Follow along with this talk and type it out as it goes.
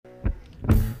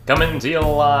Coming to you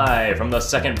live from the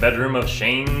second bedroom of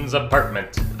Shane's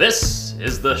apartment. This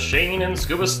is the Shane and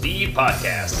Scuba Steve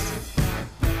podcast.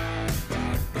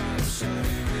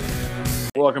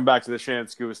 Welcome back to the Shane and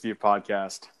Scuba Steve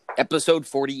podcast. Episode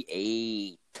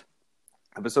 48.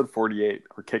 Episode 48.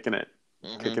 We're kicking it.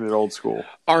 Kicking it old school.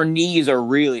 Our knees are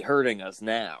really hurting us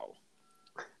now.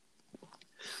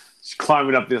 Just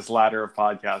climbing up this ladder of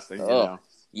podcasting, you know.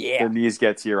 Yeah. The knees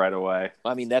get to you right away.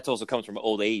 I mean, that also comes from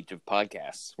old age of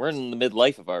podcasts. We're in the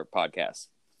midlife of our podcast.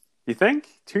 You think?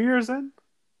 2 years in?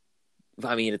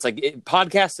 I mean, it's like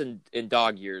podcasts and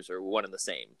dog years are one and the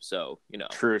same. So, you know.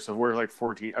 True. So we're like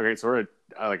 14. Okay, so we're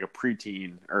like a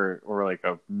preteen or like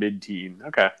a mid-teen.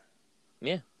 Okay.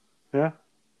 Yeah. Yeah.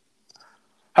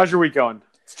 How's your week going?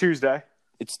 It's Tuesday.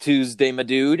 It's Tuesday, my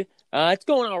dude. It's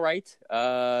going all right.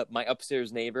 My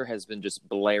upstairs neighbor has been just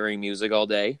blaring music all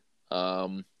day.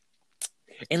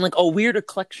 And like a weird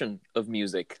collection of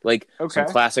music, like some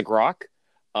classic rock,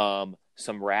 some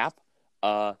rap.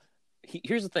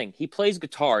 Here's the thing: he plays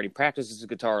guitar and he practices his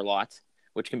guitar a lot,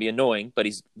 which can be annoying. But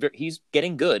he's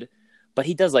getting good. But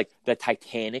he does like the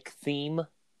Titanic theme,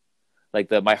 like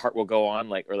the "My Heart Will Go On,"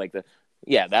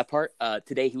 that part.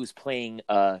 Today he was playing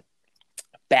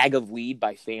 "Bag of Weed"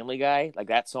 by Family Guy, like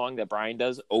that song that Brian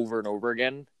does over and over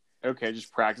again. Okay,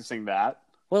 just practicing that.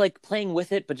 Well, like playing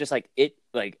with it, but just like it,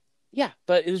 like, yeah,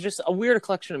 but it was just a weird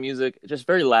collection of music, just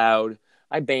very loud.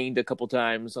 I banged a couple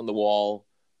times on the wall,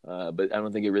 but I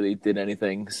don't think it really did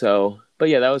anything. So, but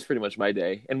yeah, that was pretty much my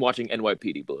day. And watching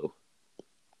NYPD Blue.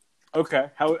 Okay.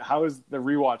 How is the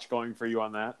rewatch going for you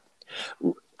on that?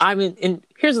 I mean, and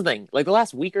here's the thing. Like the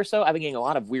last week or so, I've been getting a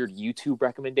lot of weird YouTube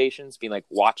recommendations being like,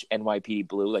 watch NYPD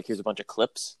Blue. Like, here's a bunch of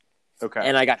clips. Okay.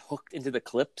 And I got hooked into the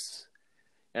clips.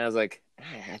 And I was like,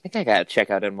 I think I gotta check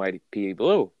out NYPD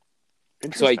Blue.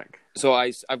 Interesting. So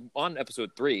I'm on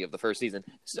episode 3 of the first season.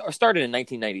 It started in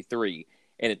 1993,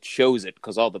 and it shows it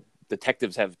because all the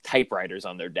detectives have typewriters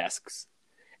on their desks,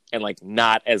 and like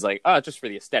not as like just for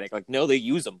the aesthetic. Like no, they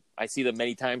use them. I see them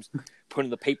many times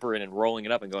putting the paper in and rolling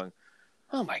it up and going,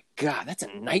 "Oh my god, that's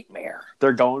a nightmare."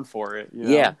 They're going for it. You know?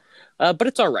 Yeah, but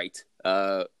it's all right.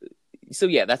 So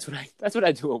yeah, that's what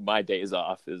I do on my days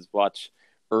off is watch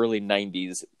early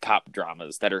 90s cop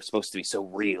dramas that are supposed to be so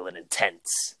real and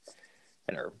intense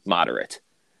and are moderate.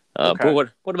 But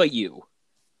what about you?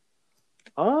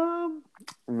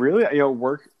 Really,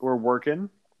 we're working.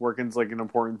 Working's like an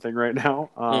important thing right now.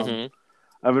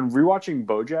 I've been rewatching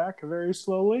BoJack very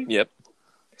slowly. Yep.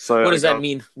 So what does that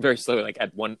mean? Very slowly, like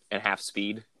at 1.5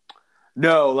 speed?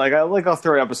 No, I'll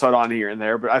throw an episode on here and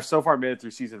there, but I've so far made it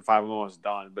through season 5. I'm almost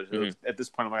done, but at this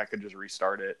point, I'm like I could just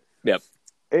restart it. Yep.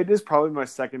 It is probably my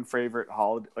second favorite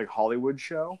Hollywood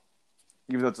show,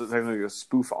 even though it's technically a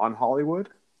spoof on Hollywood.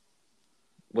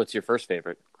 What's your first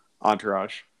favorite?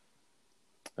 Entourage.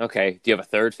 Okay. Do you have a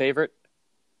third favorite?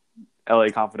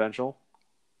 L.A. Confidential.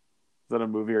 Is that a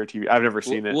movie or a TV? I've never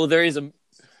seen it. Well, there is a...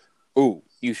 Ooh,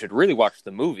 you should really watch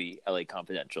the movie L.A.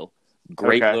 Confidential.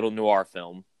 Great little noir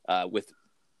film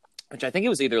which I think it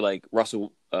was either like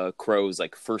Russell Crowe's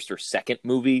like first or second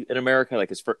movie in America, like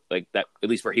his first, like that, at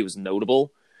least where he was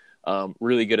notable.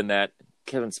 Really good in that.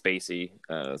 Kevin Spacey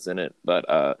is in it,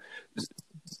 but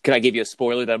can I give you a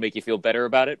spoiler that'll make you feel better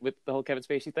about it with the whole Kevin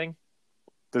Spacey thing?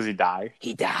 Does he die?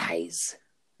 He dies.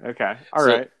 Okay, all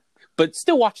right. But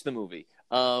still watch the movie.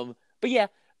 But yeah,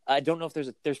 I don't know if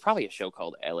there's probably a show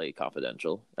called L.A.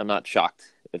 Confidential. I'm not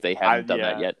shocked if they haven't done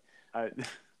that yet.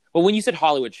 Well, when you said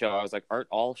Hollywood show, I was like, aren't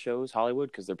all shows Hollywood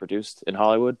because they're produced in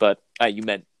Hollywood? But you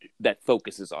meant that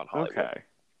focuses on Hollywood. Okay.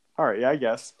 All right. Yeah, I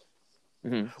guess.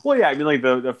 Mm-hmm. Well, yeah. I mean, like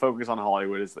the focus on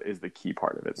Hollywood is the key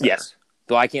part of it. There. Yes.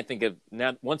 Though I can't think of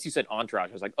now. Once you said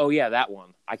Entourage, I was like, oh yeah, that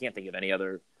one. I can't think of any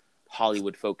other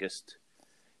Hollywood focused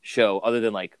show other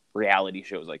than like reality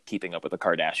shows like Keeping Up with the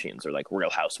Kardashians or like Real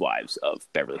Housewives of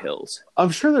Beverly Hills. I'm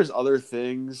sure there's other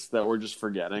things that we're just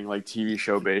forgetting, like TV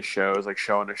show based shows, like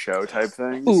show on a show type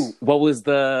things. Ooh, what was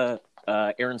the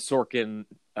Aaron Sorkin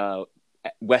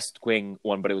West Wing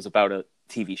one? But it was about a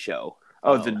TV show.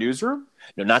 Oh, The Newsroom?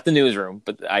 No, not The Newsroom.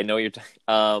 But I know you're.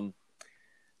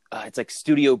 It's like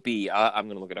Studio B. I'm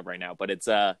gonna look it up right now. But it's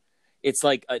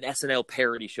like an SNL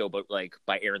parody show, but like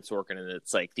by Aaron Sorkin, and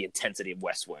it's like the intensity of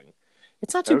West Wing.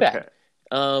 It's not too bad.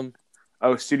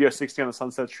 Studio 60 on the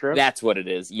Sunset Strip? That's what it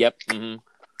is. Yep.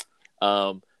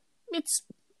 Mm-hmm. It's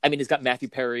got Matthew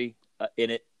Perry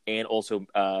in it, and also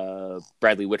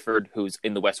Bradley Whitford, who's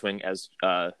in the West Wing as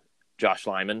Josh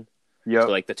Lyman. Yeah. So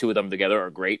like the two of them together are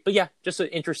great. But yeah, just an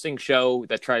interesting show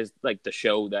that tries like a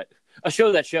show that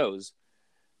shows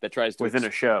that tries to within a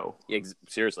show.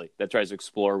 Seriously, that tries to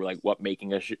explore like what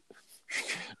making a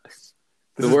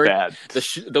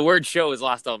This is bad. The word show has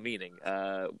lost all meaning.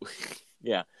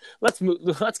 Yeah.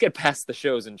 Let's get past the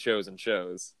shows and shows and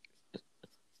shows.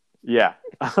 Yeah.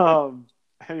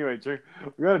 Anyway,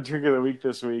 we got a drink of the week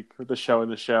this week with the show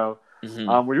and the show.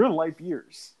 Mm-hmm. We're doing light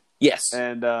beers. Yes.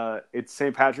 And it's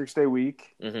St. Patrick's Day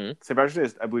week. Mm-hmm. St. Patrick's Day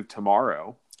is, I believe,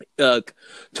 tomorrow.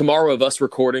 Tomorrow of us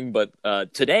recording, but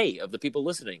today of the people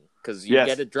listening, because you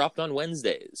get it dropped on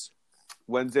Wednesdays.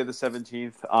 Wednesday the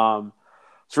 17th. So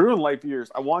we're doing light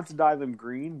beers. I want to dye them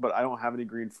green, but I don't have any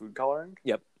green food coloring.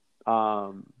 Yep.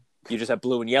 You just have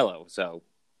blue and yellow, so.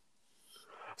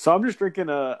 So I'm just drinking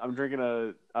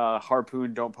a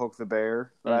Harpoon Don't Poke the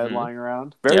Bear that I had lying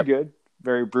around. Very good.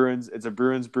 Very Bruins. It's a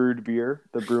Bruins brewed beer.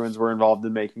 The Bruins were involved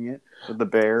in making it with the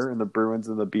bear and the Bruins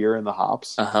and the beer and the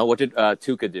hops. What did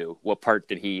Tuukka do? What part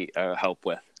did he help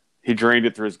with? He drained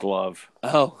it through his glove.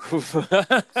 Oh,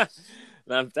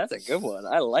 that's a good one.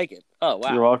 I like it. Oh,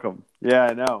 wow. You're welcome. Yeah,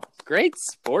 I know. Great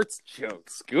sports joke,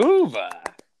 Scuba.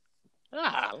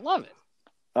 I love it.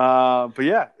 But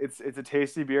yeah, it's a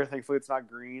tasty beer. Thankfully, it's not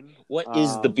green. What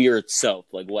is the beer itself?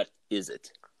 Like, what is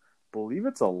it? Believe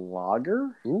it's a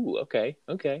lager. Ooh, okay.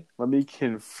 Let me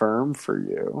confirm for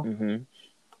you. Mm-hmm.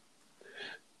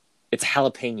 It's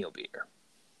jalapeno beer.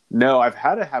 No, I've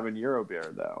had a habanero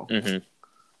beer though. Mm-hmm.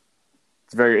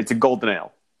 It's a golden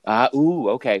ale. Ooh,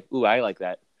 okay. Ooh, I like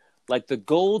that. Like the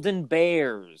Golden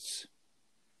Bears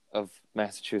of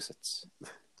Massachusetts.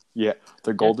 Yeah,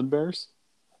 they're golden bears.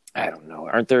 I don't know.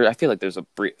 Aren't there? I feel like there's a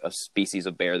species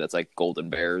of bear that's like golden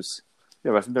bears.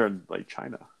 Yeah, but I think they're in like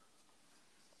China.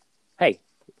 Hey,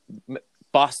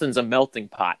 Boston's a melting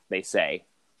pot, they say.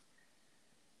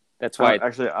 That's why.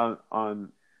 Actually,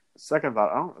 on second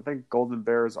thought, I don't think golden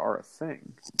bears are a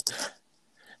thing.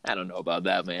 I don't know about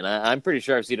that, man. I'm pretty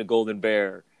sure I've seen a golden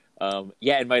bear.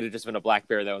 It might have just been a black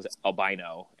bear that was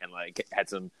albino and like had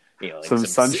some, like some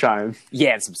sunshine.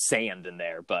 And some sand in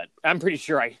there. But I'm pretty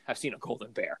sure I've seen a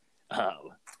golden bear.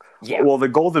 Yeah. Well, the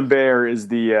Golden Bear is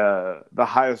the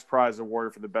highest prize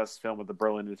awarded for the best film at the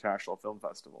Berlin International Film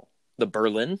Festival. The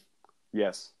Berlin?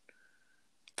 Yes.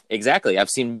 Exactly. I've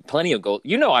seen plenty of gold.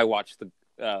 I watched the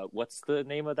what's the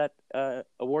name of that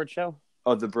award show?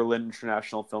 Oh, the Berlin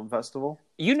International Film Festival.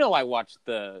 I watched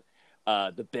the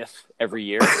Biff every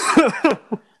year.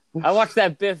 I watch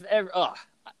that Biff every.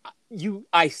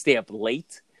 I stay up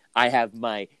late. I have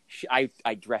my. I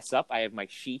dress up. I have my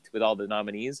sheet with all the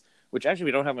nominees, which actually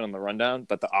we don't have it on the rundown,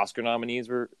 but the Oscar nominees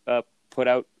were put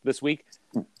out this week.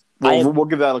 We'll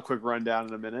give that a quick rundown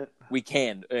in a minute. We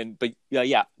can, but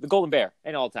the Golden Bear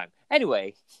and all the time.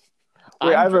 Anyway.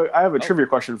 Wait, I have a trivia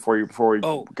question for you before we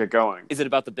get going. Is it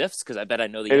about the Biffs? Because I bet I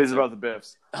know the answer. It is about the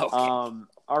Biffs. Okay. All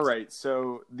right.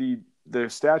 So the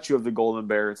statue of the Golden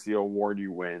Bear, it's the award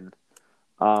you win.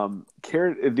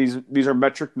 These are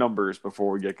metric numbers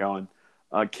before we get going.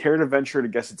 Care to venture to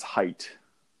guess its height?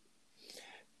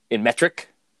 In metric?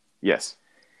 Yes.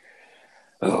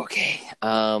 Okay.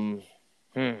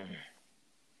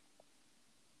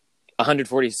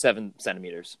 147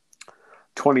 centimeters.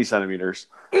 20 centimeters.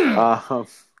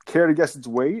 Care to guess its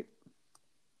weight?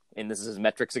 And this is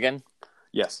metrics again?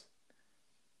 Yes.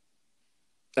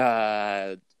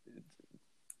 2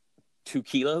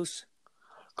 kilos?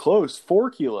 Close.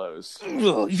 4 kilos.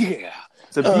 Oh, yeah.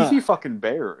 It's a beefy fucking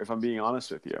bear, if I'm being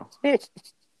honest with you.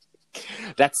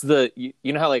 That's the... You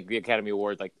know how, like, the Academy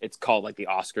Award, like, it's called, like, the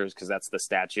Oscars because that's the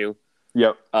statue?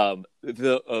 Yep.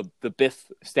 The Biff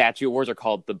statue awards are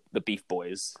called the Beef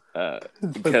Boys. The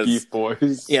Beef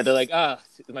Boys. Yeah, they're like,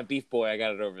 my beef boy, I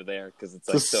got it over there because it's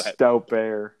like so stout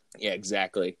bear. Yeah,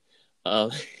 exactly.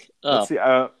 Let's see.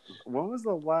 When was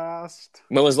the last?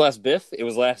 When was the last Biff? It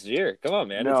was last year. Come on,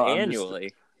 man. No, it's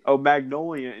annually.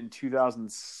 Magnolia in 2000.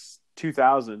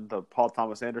 The Paul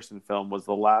Thomas Anderson film was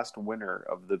the last winner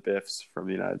of the Biffs from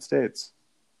the United States.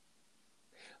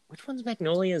 Which one's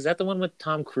Magnolia? Is that the one with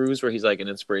Tom Cruise where he's like an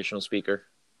inspirational speaker?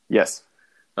 Yes.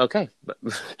 Okay.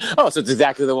 So it's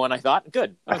exactly the one I thought?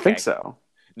 Good. Okay. I think so.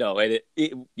 No,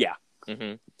 yeah.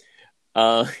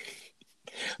 Mm-hmm.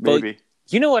 Maybe.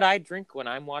 You know what I drink when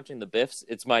I'm watching the Biffs?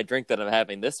 It's my drink that I'm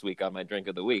having this week on my drink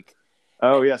of the week.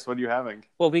 Oh, yes. What are you having?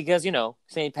 Well, because,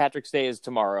 St. Patrick's Day is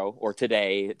tomorrow or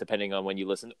today, depending on when you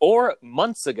listen, or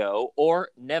months ago, or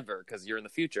never, because you're in the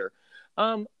future.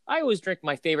 I always drink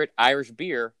my favorite Irish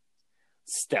beer,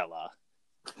 Stella.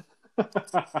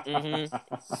 Mm-hmm.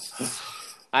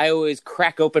 I always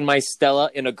crack open my Stella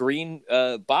in a green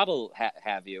bottle,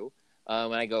 have you?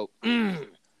 And I go,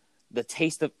 the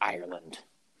taste of Ireland.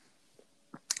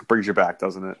 Brings you back,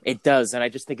 doesn't it? It does, and I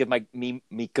just think of my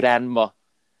grandma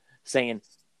saying,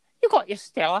 "You got your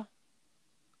Stella?"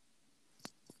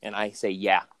 And I say,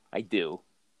 "Yeah, I do."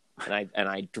 and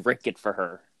I drink it for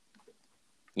her.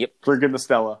 Yep, drinking the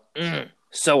Stella.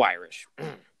 So Irish.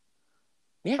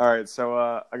 Yeah. All right, so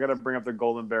I got to bring up the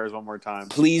Golden Bears one more time.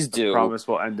 Please do. I promise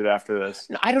we'll end it after this.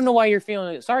 No, I don't know why you're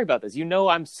feeling sorry about this. You know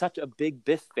I'm such a big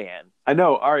Biff fan. I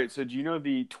know. All right, so do you know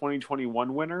the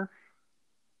 2021 winner?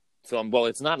 So, well,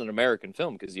 it's not an American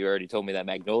film because you already told me that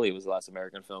Magnolia was the last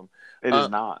American film. It is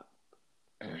not.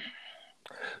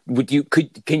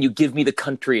 Can you give me the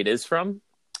country it is from?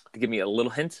 Give me a little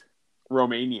hint.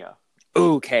 Romania.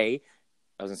 Okay.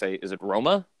 I was going to say, is it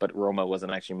Roma? But Roma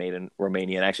wasn't actually made in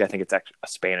Romania. And actually, I think it's actually a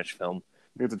Spanish film.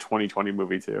 I think it's a 2020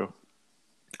 movie, too.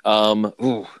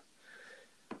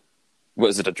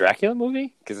 Was it a Dracula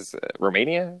movie? Because it's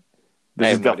Romania?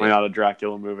 This is definitely not a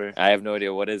Dracula movie. I have no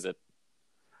idea. What is it?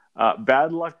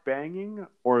 Bad Luck Banging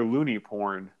or Loony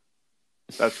Porn.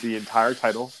 That's the entire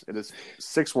title. It is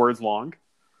 6 words long.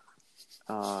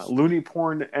 Loony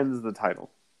Porn ends the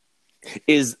title.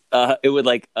 Is it would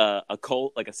like a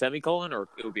semicolon, or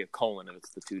it would be a colon if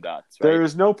it's the 2 dots, right? There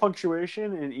is no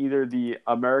punctuation in either the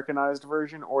Americanized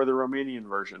version or the Romanian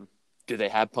version. Do they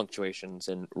have punctuations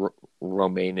in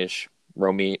Romanian?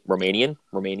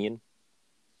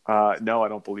 No, I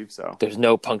don't believe so. There's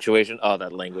no punctuation. Oh,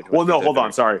 that language. Well, no, hold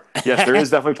on. Sorry. Yes, there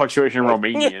is definitely punctuation in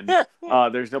Romanian.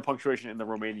 There's no punctuation in the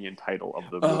Romanian title of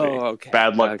the movie. Oh, okay.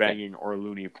 Bad Luck Banging or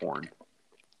Loony Porn.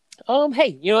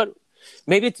 Hey, you know what?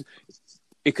 Maybe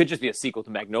it could just be a sequel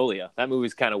to Magnolia. That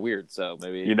movie's kind of weird, so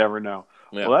maybe you never know.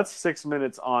 Yeah. Well, that's 6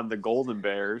 minutes on the Golden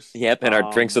Bears. Yep, and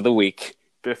our drinks of the week.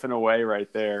 Biffing away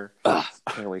right there.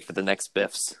 Can't wait for the next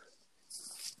Biffs.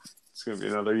 It's gonna be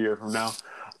another year from now.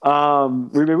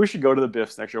 Maybe we should go to the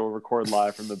Biffs next year. We'll record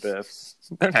live from the Biffs.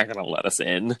 They're not gonna let us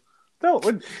in. They'll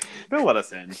let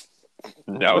us in.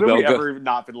 No, when have we ever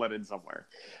not been let in somewhere?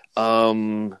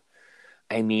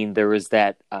 I mean, there was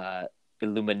that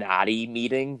Illuminati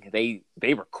meeting. They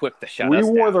were quick to shut us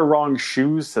down. We wore the wrong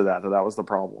shoes to that was the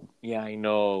problem. Yeah, I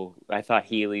know. I thought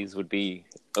Heelys would be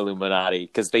Illuminati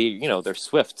because they're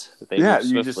swift. They move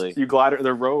swiftly. You glide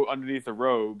the robe underneath the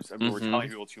robes. I mean, we're telling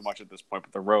people too much at this point,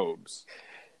 but the robes.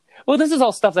 Well, this is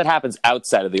all stuff that happens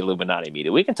outside of the Illuminati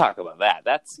meeting. We can talk about that.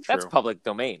 That's public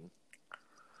domain.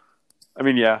 I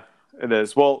mean, yeah, it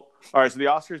is. Well, all right. So the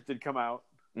Oscars did come out.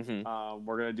 Mm-hmm.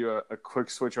 We're going to do a quick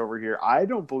switch over here. I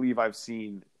don't believe I've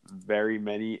seen very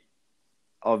many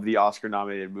of the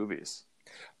Oscar-nominated movies.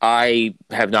 I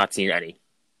have not seen any.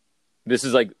 This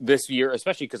is like this year,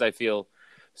 especially because I feel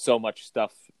so much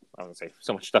stuff. I don't want to say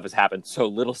so much stuff has happened. So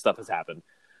little stuff has happened.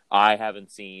 I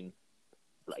haven't seen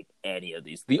like any of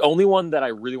these. The only one that I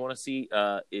really want to see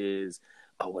is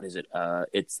what is it?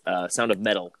 It's Sound of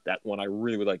Metal. That one I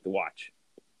really would like to watch.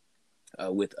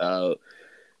 With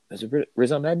is it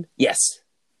Riz Ahmed? Yes.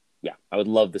 Yeah, I would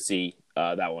love to see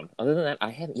that one. Other than that, I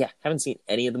haven't seen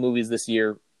any of the movies this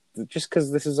year, just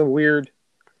because this is a weird.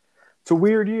 It's a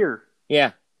weird year.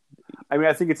 Yeah. I mean,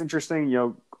 I think it's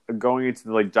interesting, going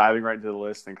into diving right into the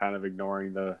list and kind of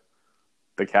ignoring the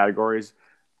categories.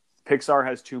 Pixar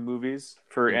has 2 movies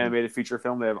for animated feature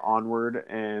film. They have Onward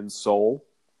and Soul,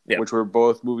 which were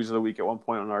both movies of the week at one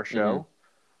point on our show.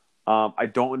 I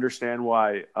don't understand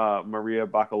why Maria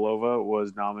Bakalova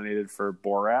was nominated for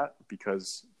Borat,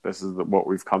 because this is what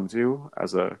we've come to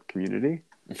as a community.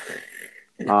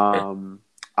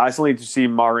 I still need to see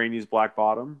Ma Rainey's Black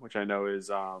Bottom, which I know is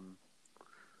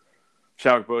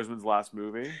Chadwick Boseman's last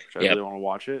movie, which I really want to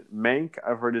watch it. Mank,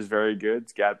 I've heard, is very good.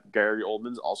 It's Gary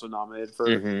Oldman's also nominated for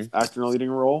actor in a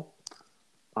leading role.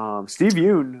 Steve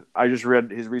Yeun, I just read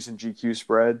his recent GQ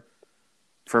spread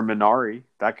for Minari.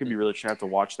 That could be really interesting. I have to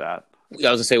watch that. I was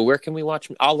going to say, where can we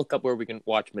watch? I'll look up where we can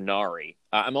watch Minari.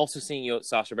 I'm also seeing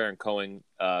Sacha Baron Cohen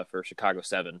for Chicago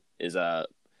 7 is up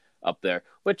there,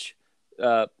 which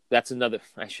that's another.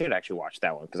 I should actually watch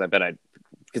that one because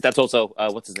because that's also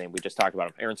what's his name? We just talked about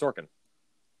him, Aaron Sorkin.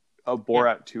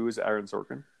 Borat 2 is Aaron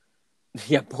Sorkin.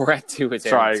 Yeah, Borat 2 is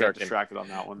Aaron Sorkin. Sorry, I got distracted on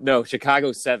that one. No,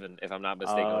 Chicago 7, if I'm not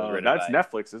mistaken, was written that's by...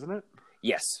 Netflix, isn't it?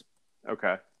 Yes.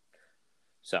 Okay.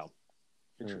 So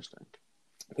interesting.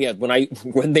 Yeah,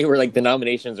 when they were the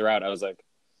nominations are out, I was like,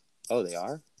 oh, they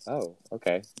are? Oh,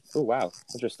 okay. Oh, wow.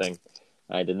 Interesting.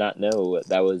 I did not know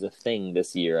that was a thing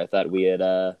this year. I thought we had,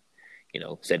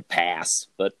 said pass,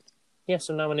 but yeah,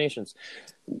 some nominations.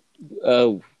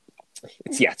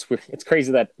 It's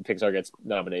crazy that Pixar gets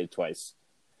nominated twice.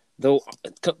 Though,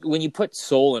 when you put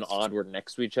Soul and Onward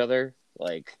next to each other,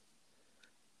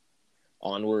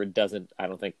 Onward doesn't, I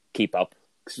don't think, keep up.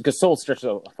 Because Soul stretches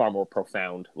a far more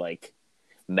profound,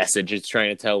 message it's trying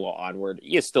to tell, while Onward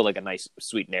is still, a nice,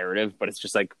 sweet narrative, but it's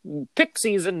just,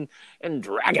 pixies and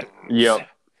dragons. Yep.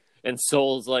 And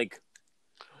Soul's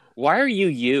why are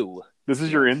you? This is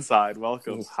your inside.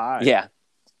 Welcome. Hi. Yeah.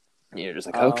 You're just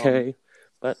like, okay.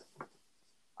 But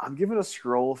I'm giving a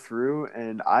scroll through,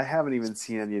 and I haven't even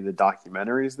seen any of the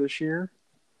documentaries this year.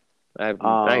 I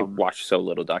watch so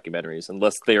little documentaries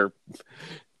unless they're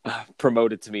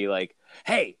promoted to me like,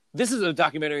 hey, this is a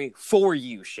documentary for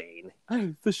you, Shane.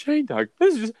 Hey, the Shane doc.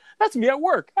 That's me at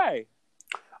work. Hey.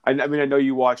 I mean, I know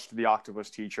you watched The Octopus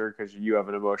Teacher because you have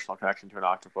an emotional connection to an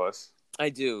octopus. I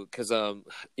do, because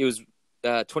it was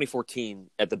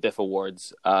 2014 at the Biff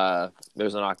Awards.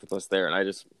 There's an octopus there, and I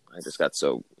just got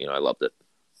so, I loved it.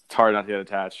 It's hard not to get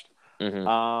attached.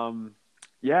 Mm-hmm.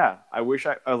 Yeah, I wish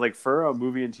I like for a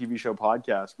movie and TV show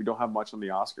podcast, we don't have much on the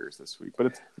Oscars this week,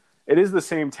 but it is the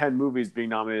same 10 movies being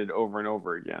nominated over and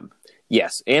over again.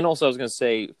 Yes, and also I was going to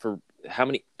say, for how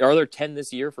many are there 10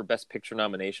 this year for Best Picture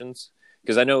nominations?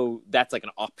 Because I know that's like an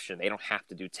option; they don't have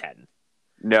to do 10.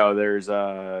 No, there's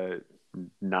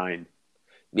 9.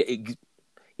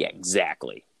 Yeah,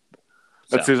 exactly.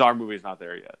 That's because our movie's not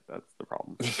there yet. That's the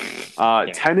problem.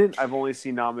 Tenet, I've only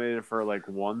seen nominated for like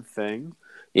one thing.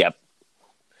 Yep.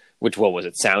 What was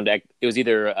it? It was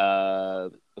either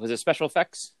was it special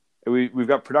effects? We've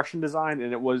got production design,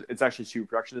 and it's actually 2: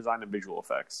 production design and visual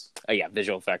effects. Oh yeah,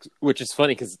 visual effects, which is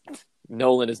funny because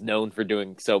Nolan is known for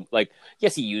doing so. Like,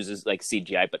 yes, he uses like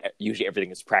CGI, but usually everything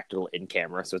is practical in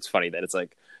camera. So it's funny that it's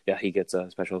like, yeah, he gets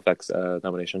a special effects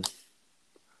nomination.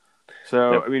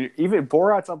 So yep. I mean, even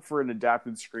Borat's up for an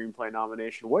adapted screenplay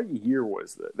nomination. What year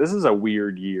was this? This is a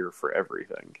weird year for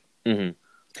everything. Mm-hmm.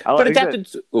 But adapted.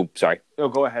 Sorry. No,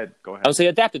 go ahead. I would say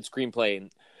adapted screenplay,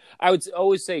 and I would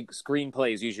always say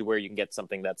screenplay is usually where you can get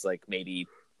something that's like maybe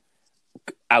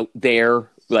out there,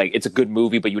 like it's a good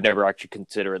movie, but you would never actually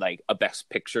consider like a Best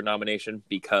Picture nomination,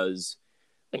 because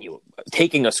when you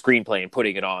taking a screenplay and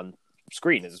putting it on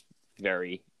screen is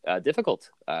very difficult.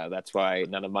 That's why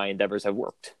none of my endeavors have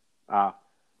worked. I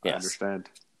understand.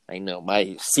 I know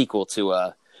my sequel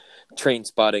to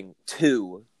Trainspotting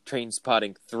 2.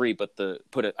 Trainspotting 3, but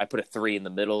I put a 3 in the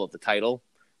middle of the title.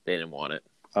 They didn't want it.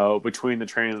 Oh, between the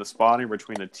train and the spotting,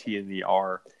 between the T and the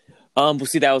R. Well,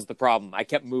 see, that was the problem. I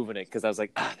kept moving it because I was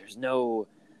like, there's no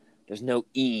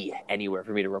E anywhere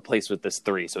for me to replace with this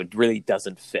 3, so it really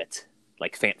doesn't fit.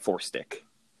 Like Fant 4 Stick.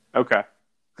 Okay.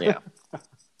 Yeah.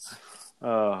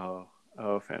 Oh,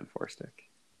 Fant 4 Stick.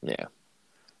 Yeah.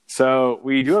 So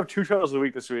we do have 2 shows of the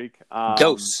week this week.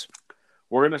 Dose.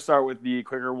 We're going to start with the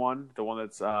quicker one, the one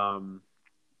that's I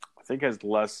think has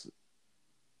less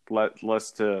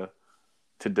to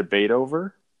debate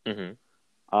over. Mm-hmm.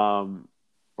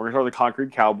 We're going to start with The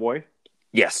Concrete Cowboy.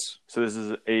 Yes. So this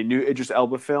is a new Idris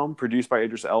Elba film produced by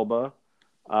Idris Elba,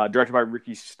 directed by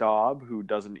Ricky Staub, who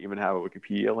doesn't even have a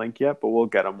Wikipedia link yet, but we'll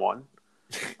get him one.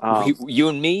 You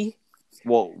and me?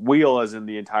 Well, we'll as in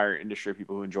the entire industry of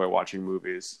people who enjoy watching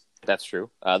movies. That's true.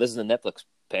 This is a Netflix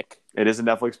pick. It is a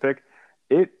Netflix pick.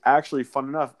 It actually, fun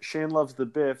enough, Shane Loves the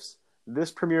Biffs.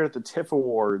 This premiered at the TIFF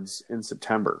Awards in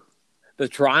September. The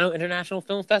Toronto International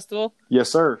Film Festival? Yes,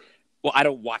 sir. Well, I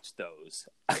don't watch those.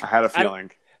 I had a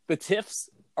feeling. The TIFFs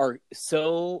are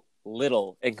so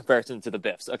little in comparison to the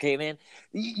Biffs. Okay, man?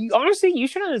 Honestly, you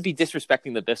shouldn't be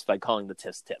disrespecting the Biffs by calling the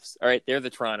TIFFs. All right? They're the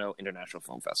Toronto International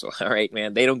Film Festival. All right,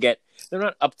 man? They're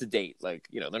not up to date. Like,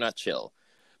 they're not chill.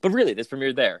 But really, this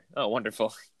premiered there. Oh,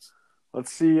 wonderful.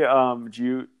 Let's see.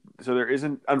 So there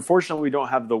isn't. Unfortunately, we don't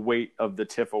have the weight of the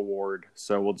TIFF award,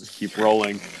 so we'll just keep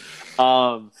rolling.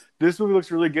 This movie looks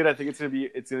really good. I think it's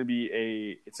gonna be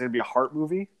a heart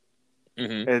movie.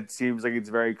 Mm-hmm. It seems like it's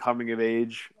very coming of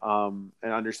age, and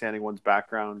understanding one's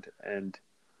background, and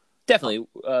definitely.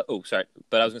 Sorry,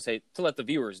 but I was gonna say, to let the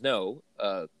viewers know,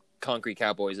 Concrete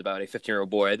Cowboy is about a 15-year-old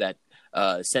boy that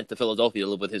sent to Philadelphia to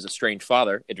live with his estranged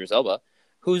father, Idris Elba,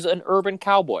 who's an urban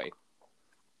cowboy.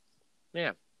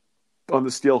 Yeah. On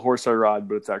the steel horse I ride,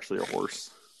 but it's actually a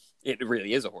horse. It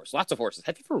really is a horse. Lots of horses.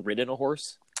 Have you ever ridden a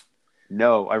horse?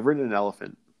 No, I've ridden an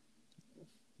elephant.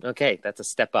 Okay, that's a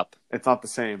step up. It's not the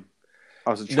same.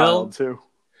 I was a child too.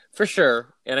 For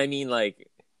sure. And I mean, like,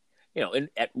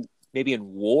 maybe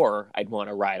in war, I'd want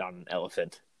to ride on an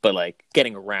elephant. But like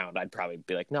getting around, I'd probably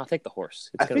be like, no, I'll take the horse.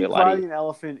 It's going to be a lot riding an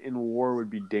elephant in war would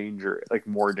be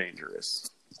more dangerous.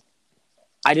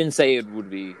 I didn't say it would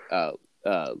be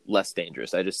less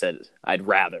dangerous. I just said I'd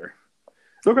rather.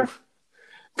 Okay.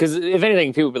 Because if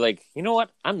anything, people would be like, you know what?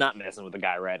 I'm not messing with a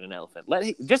guy riding an elephant.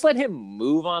 Just let him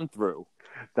move on through.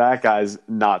 That guy's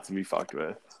not to be fucked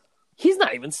with. He's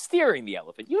not even steering the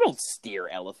elephant. You don't steer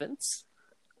elephants.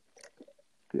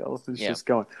 The elephant's just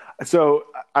going. So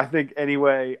I think,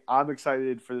 anyway, I'm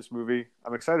excited for this movie.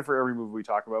 I'm excited for every movie we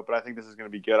talk about, but I think this is going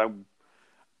to be good.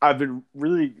 I've been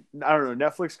really, I don't know,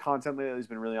 Netflix content lately has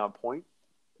been really on point.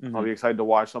 Mm-hmm. I'll be excited to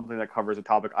watch something that covers a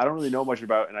topic I don't really know much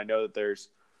about, and I know that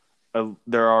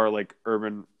there are like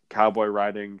urban cowboy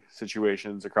riding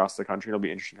situations across the country. It'll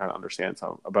be interesting to kind of understand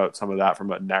about some of that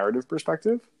from a narrative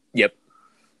perspective. Yep.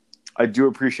 I do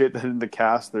appreciate that in the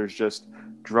cast there's just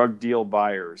drug deal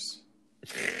buyers.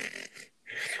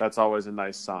 That's always a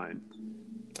nice sign.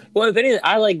 Well, if anything,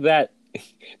 I like that.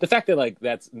 The fact that like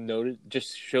that's noted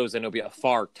just shows that it'll be a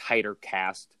far tighter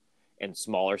cast and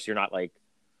smaller. So you're not like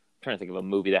I'm trying to think of a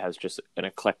movie that has just an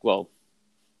eclectic. Well,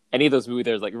 any of those movies,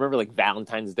 there's like remember like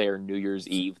Valentine's Day or New Year's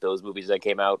Eve, those movies that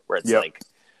came out where it's like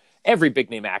every big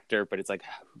name actor, but it's like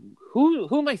who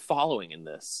am I following in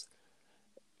this?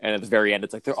 And at the very end,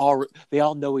 it's like they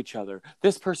all know each other.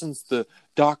 This person's the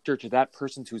doctor to that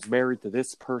person who's married to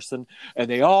this person, and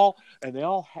they all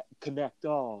connect.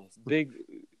 Big,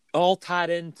 all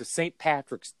tied into St.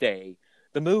 Patrick's Day,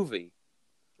 the movie.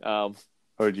 Oh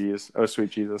geez, oh sweet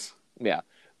Jesus. Yeah,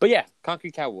 but yeah,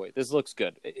 Concrete Cowboy. This looks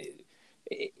good.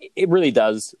 It really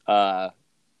does.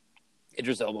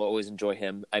 Idris Elba, always enjoy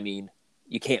him. I mean,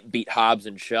 you can't beat Hobbs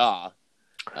and Shaw.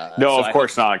 No, of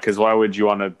course not. Because why would you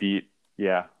want to beat?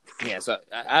 Yeah. Yeah, so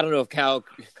I don't know if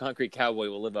Concrete Cowboy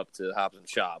will live up to Hobbs and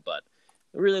Shaw, but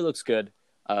it really looks good.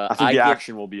 I think the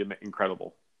action will be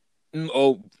incredible.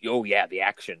 Oh yeah, the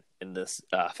action in this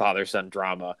father-son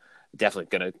drama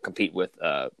definitely going to compete with,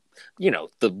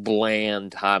 the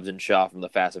bland Hobbs and Shaw from the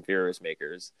Fast and Furious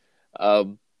makers.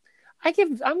 I'm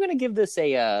going to give this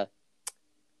a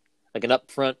like an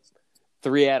upfront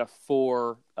 3 out of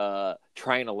 4.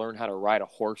 Trying to learn how to ride a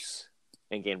horse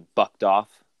and getting bucked off.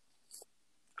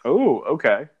 Oh,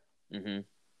 okay. Mm-hmm.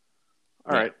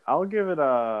 All right. I'll give it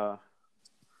a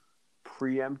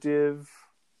preemptive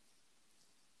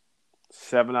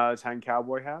 7 out of 10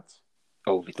 cowboy hats.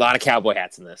 Oh, a lot of cowboy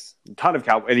hats in this. A ton of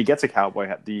cowboy, and he gets a cowboy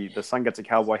hat. The son gets a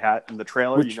cowboy hat in the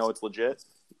trailer. You know it's legit.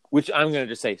 Which I'm going to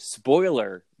just say,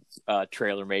 spoiler,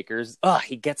 trailer makers.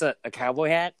 He gets a cowboy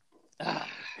hat.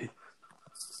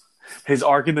 His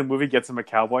arc in the movie gets him a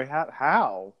cowboy hat?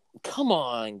 How? Come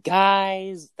on,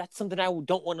 guys. That's something I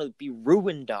don't want to be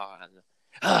ruined on.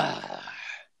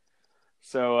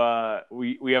 So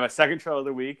we have a second trailer of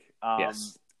the week.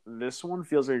 Yes. This one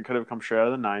feels like it could have come straight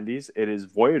out of the 90s. It is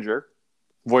Voyagers.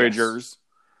 Yes.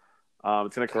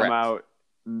 It's going to come out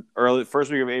early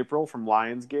first week of April from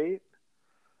Lionsgate.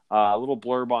 A little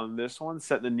blurb on this one.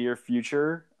 Set in the near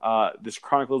future, this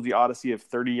chronicles the odyssey of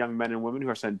 30 young men and women who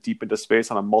are sent deep into space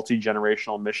on a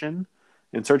multi-generational mission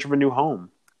in search of a new home.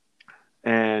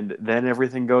 And then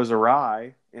everything goes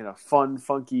awry in a fun,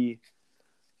 funky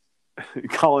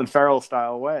Colin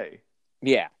Farrell-style way.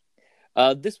 Yeah.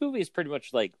 This movie is pretty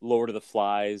much like Lord of the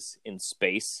Flies in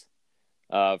space,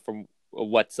 from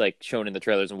what's like shown in the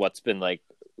trailers and what's been like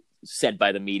said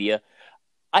by the media.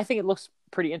 I think it looks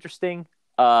pretty interesting.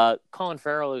 Colin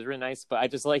Farrell is really nice, but I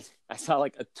saw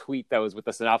like a tweet that was with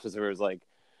the synopsis where it was like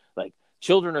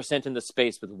children are sent into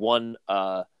space with one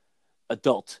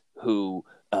adult who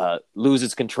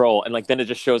loses control, and like then it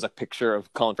just shows a picture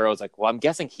of Colin Farrell. It's like, well, I'm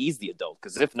guessing he's the adult,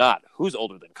 because if not, who's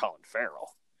older than Colin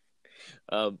Farrell?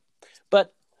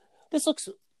 But this looks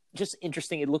just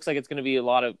interesting. It looks like it's going to be a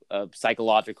lot of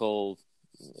psychological.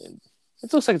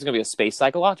 It looks like it's going to be a space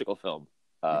psychological film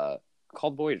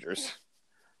called Voyagers.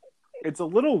 It's a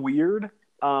little weird.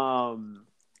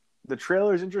 The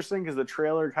trailer is interesting because the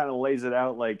trailer kind of lays it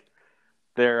out like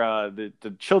they're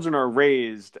the children are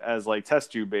raised as like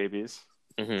test tube babies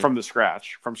from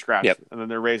scratch, yep. And then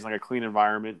they're raised in like a clean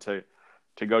environment to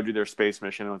go do their space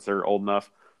mission once they're old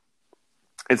enough.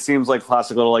 It seems like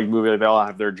classic little like movie. Like they all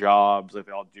have their jobs, like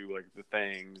they all do like the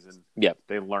things, and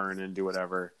they learn and do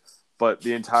whatever. But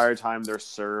the entire time they're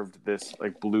served this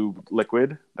like blue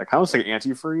liquid that kind of looks like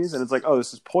antifreeze, and it's like, oh,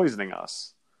 this is poisoning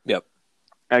us. Yep.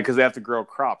 And because they have to grow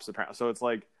crops apparently, so it's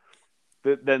like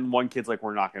then one kid's like,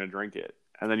 we're not going to drink it,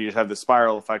 and then you just have the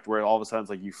spiral effect where all of a sudden it's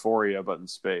like Euphoria but in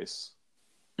space.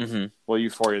 Mm-hmm. Well,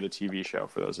 Euphoria the TV show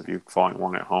for those of you following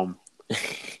along at home.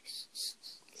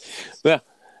 Yeah.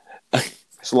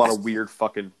 It's a lot of weird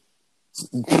fucking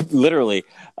literally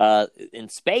in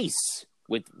space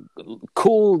with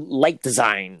cool light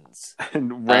designs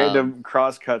and random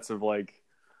crosscuts of like,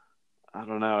 I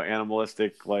don't know,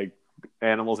 animalistic like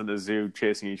animals in the zoo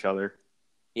chasing each other.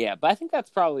 Yeah, but I think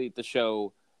that's probably the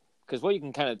show, because what you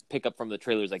can kind of pick up from the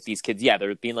trailers, like these kids,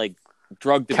 they're being like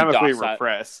drugged to chemically be docile.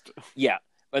 Repressed. Yeah,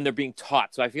 and they're being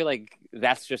taught. So I feel like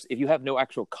that's just, if you have no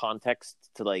actual context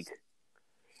to like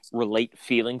relate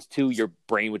feelings to, your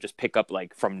brain would just pick up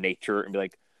like from nature and be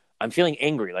like, I'm feeling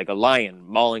angry, like a lion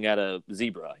mauling at a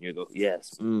zebra. And you go,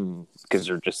 yes, because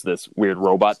they're just this weird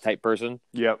robot type person.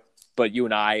 Yep. But you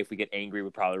and I, if we get angry,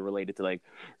 would probably relate it to like,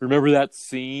 remember that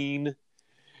scene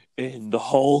in the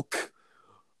Hulk,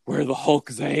 where the Hulk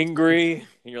is angry, and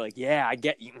you're like, yeah, I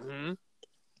get you. Mm-hmm.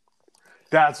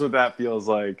 That's what that feels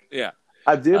like. Yeah,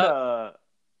 I did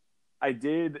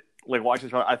like watch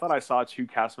this. I thought I saw 2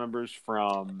 cast members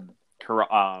from Cobra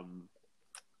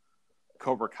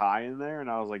Kai in there, and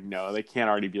I was like, no, they can't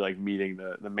already be like meeting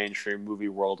the mainstream movie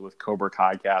world with Cobra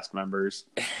Kai cast members.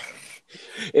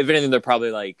 If anything, they're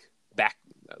probably like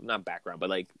not background, but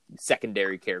like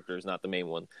secondary characters, not the main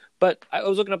one. But I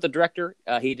was looking up the director.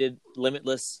 He did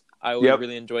Limitless. I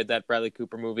really enjoyed that Bradley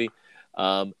Cooper movie.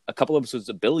 A couple episodes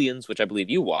of Billions, which I believe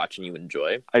you watch and you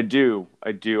enjoy. I do.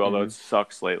 Although it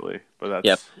sucks lately, but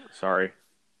that's sorry.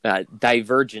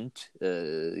 Divergent,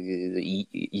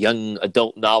 young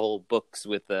adult novel books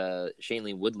with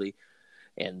Shailene Woodley,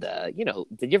 and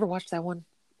did you ever watch that one?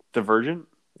 Divergent?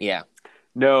 Yeah.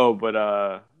 No, but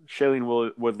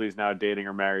Shailene Woodley's now dating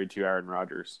or married to Aaron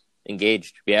Rodgers.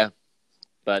 Engaged, yeah.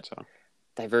 But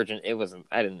Divergent, it wasn't.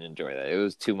 I didn't enjoy that. It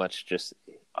was too much. Just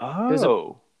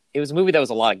it was a movie that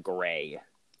was a lot of gray.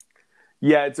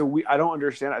 Yeah, I don't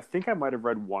understand. I think I might have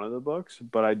read one of the books,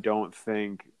 but I don't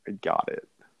think I got it.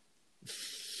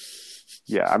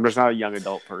 Yeah, I'm just not a young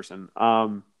adult person.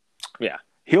 Yeah.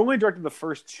 He only directed the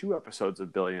first 2 episodes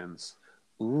of Billions.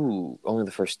 Ooh, only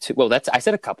the first 2. Well, I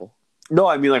said a couple. No,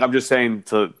 I mean, like, I'm just saying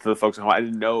to the folks at home, I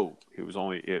didn't know it was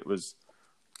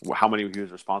how many he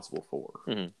was responsible for.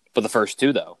 Mm-hmm. For the first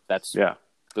 2, though.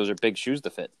 Those are big shoes to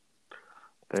fit.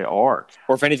 They are.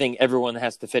 Or if anything, everyone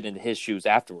has to fit into his shoes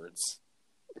afterwards.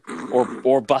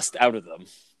 Or bust out of them.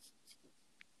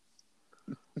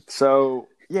 So,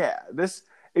 yeah,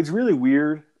 it's really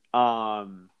weird. I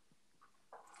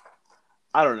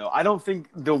don't know. I don't think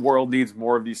the world needs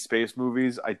more of these space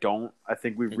movies. I don't. I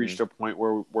think we've reached a point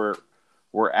where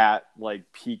we're at like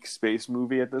peak space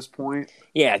movie at this point.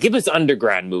 Yeah, give us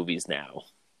underground movies now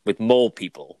with mole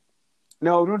people.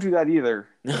 No, don't do that either.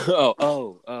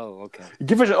 Okay.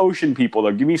 Give us ocean people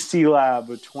though. Give me Sea Lab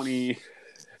with 20.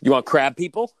 You want crab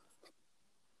people?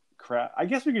 I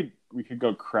guess we could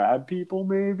go crab people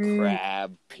maybe.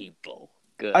 Crab people.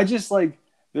 Good. I just like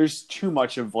there's too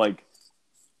much of like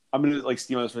I'm gonna like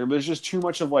steam on this, but there's just too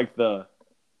much of like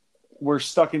we're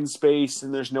stuck in space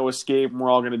and there's no escape and we're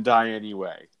all gonna die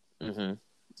anyway. Mm-hmm.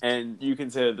 And you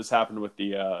can say that this happened with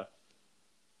the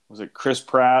was it Chris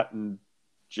Pratt and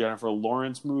Jennifer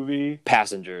Lawrence movie?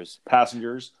 Passengers. That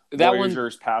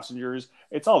Voyagers, Passengers.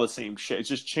 It's all the same shit. It's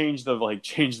just change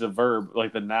the verb,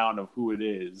 like the noun of who it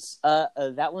is.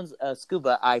 That one's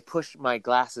scuba. I push my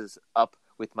glasses up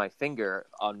with my finger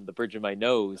on the bridge of my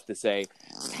nose to say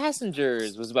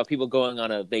Passengers was about people going on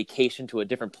a vacation to a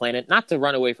different planet, not to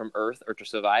run away from Earth or to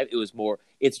survive. It was more,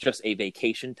 it's just a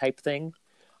vacation type thing.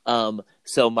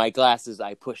 So my glasses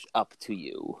I push up to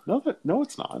you. No,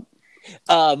 it's not.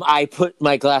 I put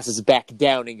my glasses back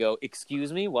down and go,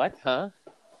 excuse me, what? Huh?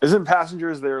 Isn't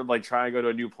Passengers, they're like trying to go to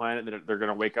a new planet and they're going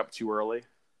to wake up too early?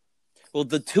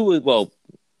 Well,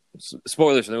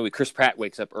 spoilers for the movie, Chris Pratt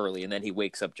wakes up early and then he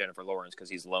wakes up Jennifer Lawrence because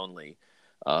he's lonely,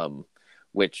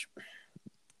 which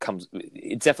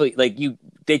it's definitely like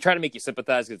they try to make you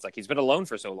sympathize because it's like he's been alone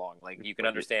for so long. Like you can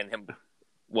understand him.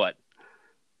 What?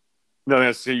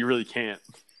 No, so you really can't.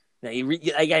 No,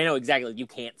 I know exactly. You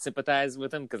can't sympathize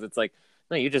with him because it's like,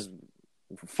 no, you just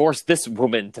force this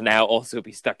woman to now also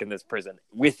be stuck in this prison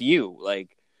with you.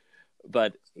 Like,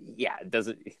 but yeah,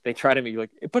 they try to make you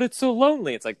like, but it's so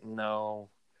lonely. It's like, no.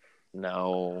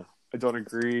 I don't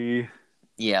agree.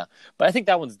 Yeah, but I think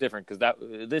that one's different because at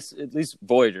least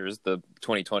Voyagers, the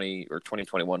 2020 or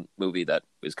 2021 movie that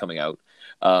is coming out,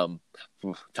 time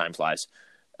flies.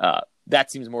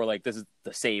 That seems more like this is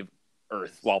the save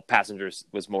Earth, while Passengers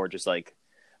was more just like,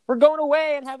 we're going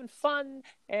away and having fun,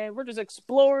 and we're just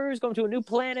explorers going to a new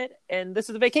planet, and this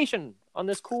is a vacation on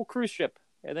this cool cruise ship.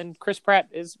 And then Chris Pratt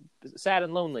is sad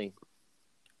and lonely.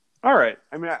 All right.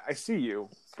 I mean, I see you,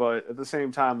 but at the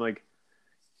same time, like,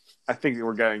 I think that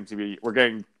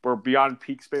we're beyond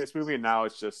peak space movie, and now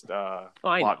it's just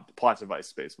plot device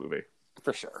space movie.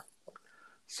 For sure.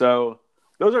 So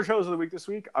those are shows of the week this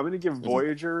week. I'm going to give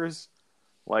Voyagers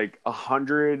like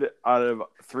 100 out of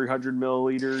 300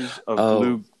 milliliters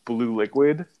of blue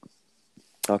liquid.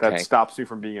 Okay. That stops me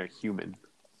from being a human.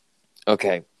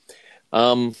 Okay.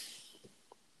 Okay,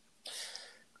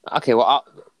 well,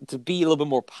 to be a little bit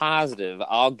more positive,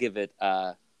 I'll give it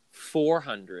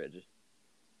 400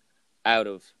 out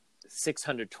of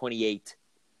 628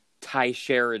 Ty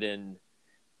Sheridan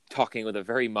talking with a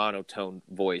very monotone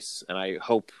voice, and I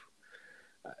hope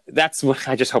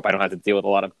I just hope I don't have to deal with a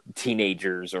lot of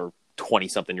teenagers or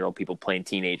 20-something-year-old people playing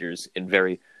teenagers in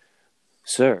very,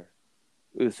 sir,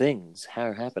 things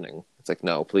are happening. It's like,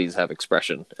 no, please have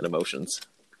expression and emotions.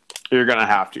 You're gonna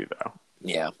have to though.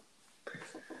 Yeah.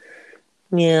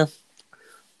 Yeah.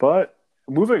 But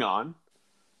moving on,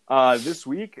 this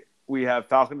week we have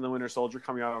Falcon and the Winter Soldier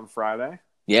coming out on Friday.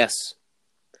 Yes.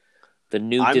 The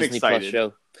new I'm Disney excited. Plus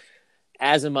show.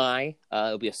 As am I.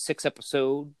 It'll be a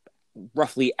 6-episode,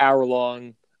 roughly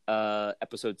hour-long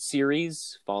episode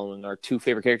series following our 2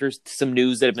 favorite characters. Some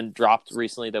news that have been dropped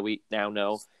recently that we now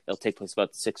know. It'll take place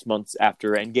about 6 months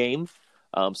after Endgame.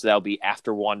 So that'll be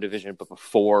after WandaVision, but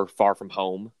before Far From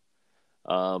Home.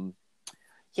 I've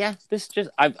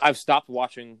stopped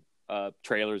watching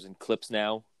trailers and clips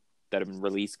now that have been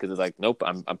released because it's like, nope,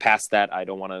 I'm past that. I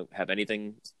don't want to have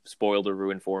anything spoiled or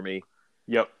ruined for me.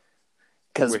 Yep.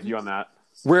 Because with you on that.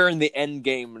 We're in the end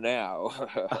game now.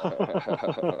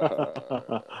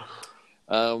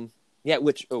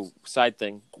 Side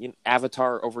thing.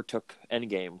 Avatar overtook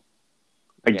Endgame.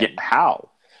 Again, how?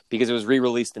 Because it was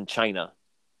re-released in China.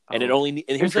 And it only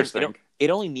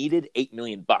needed $8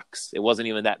 million. It wasn't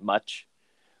even that much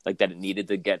like that it needed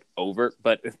to get over.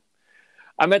 But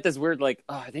I'm at this weird like,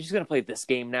 are they just gonna play this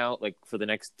game now, like for the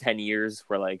next 10 years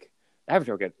where like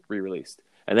Avatar will get re-released.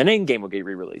 And then Endgame will get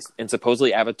re-released. And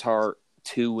supposedly Avatar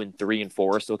 2 and 3 and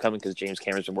 4 are still coming because James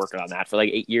Cameron's been working on that for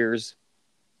like 8 years.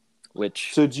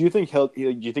 So do you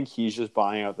think he's just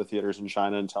buying out the theaters in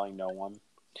China and telling no one?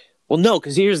 Well, no,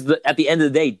 because at the end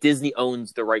of the day, Disney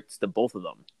owns the rights to both of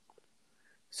them.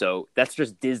 So that's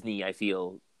just Disney, I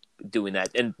feel, doing that.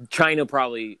 And China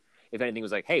probably, if anything,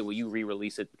 was like, hey, will you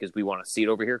re-release it because we want to see it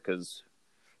over here? Because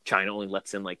China only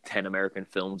lets in like 10 American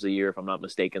films a year, if I'm not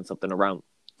mistaken, something around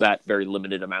that very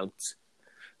limited amounts.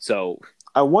 So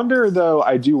I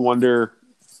do wonder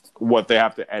what they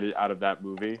have to edit out of that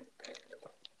movie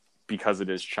because it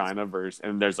is China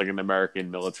and there's like an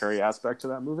American military aspect to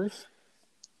that movie.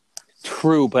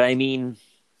 True, but I mean,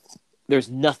 there's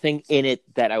nothing in it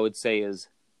that I would say is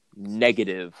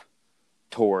negative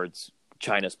towards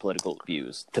China's political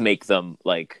views to make them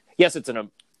like, yes, it's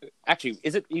actually,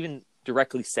 is it even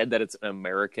directly said that it's an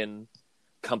American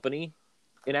company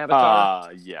in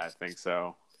Avatar? Yeah, I think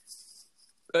so.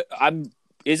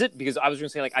 Is it? Because I was going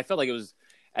to say, like, I felt like it was,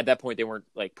 at that point, they weren't,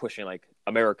 like, pushing, like,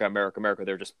 America, America, America.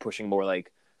 They were just pushing more,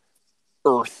 like,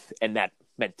 Earth and that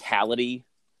mentality.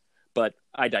 But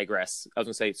I digress. I was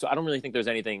going to say, so I don't really think there's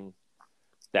anything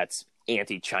that's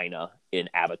anti-China in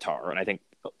Avatar. And I think,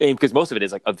 because most of it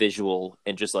is, like, a visual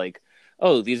and just, like,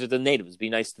 oh, these are the natives. Be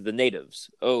nice to the natives.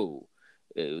 Oh,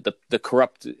 the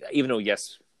corrupt, even though,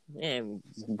 yes,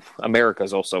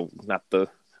 America's also not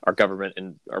our government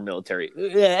and our military. We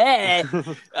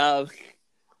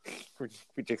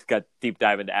just got deep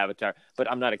dive into Avatar,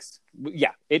 but I'm not.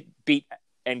 It beat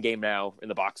Endgame now in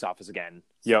the box office again.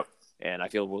 Yep. And I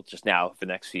feel we'll just now for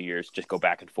the next few years just go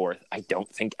back and forth. I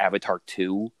don't think Avatar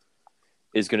 2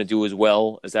 is going to do as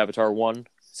well as Avatar 1,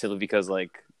 simply because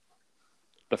like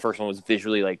the first one was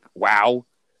visually like wow,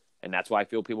 and that's why I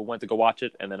feel people went to go watch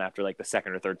it. And then after like the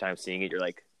second or third time seeing it, you're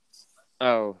like,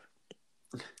 oh.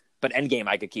 But Endgame,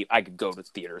 I could go to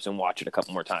theaters and watch it a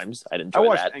couple more times. I'd enjoy that. I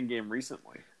watched Endgame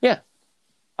recently. Yeah.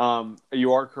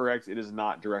 You are correct. It is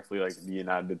not directly like the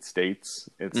United States.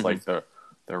 It's like the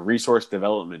Resource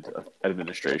Development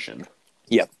Administration.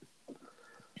 Yep.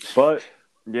 But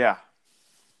yeah,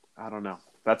 I don't know.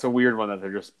 That's a weird one that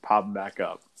they're just popping back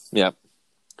up. Yep.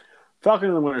 Falcon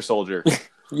and the Winter Soldier.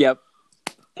 Yep.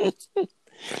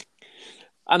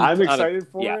 I'm excited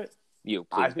for it.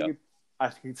 I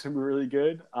think it's going to be really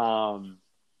good. I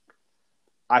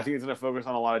think it's going to focus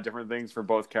on a lot of different things for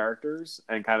both characters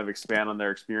and kind of expand on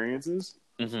their experiences.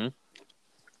 Mm-hmm.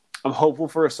 I'm hopeful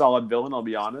for a solid villain, I'll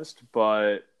be honest,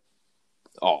 but...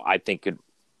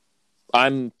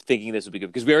 I'm thinking this will be good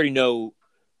because we already know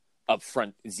up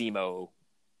front Zemo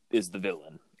is the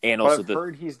villain. And also I've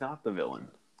heard he's not the villain.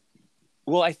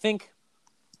 Well, I think...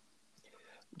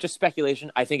 Just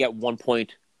speculation. I think at one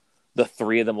point the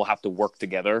three of them will have to work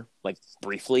together, like,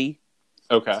 briefly.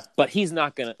 Okay. But he's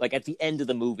not going to, like, at the end of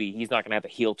the movie, he's not going to have a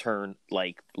heel turn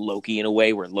like Loki in a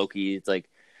way where Loki is like,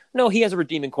 no, he has a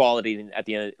redeeming quality. And at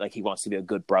the end, like, he wants to be a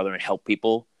good brother and help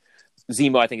people.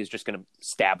 Zemo, I think, is just going to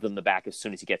stab them in the back as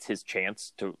soon as he gets his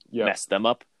chance to mess them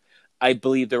up. I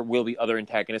believe there will be other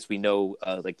antagonists. We know,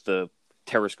 like, the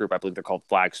terrorist group, I believe they're called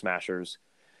Flag Smashers,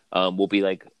 will be,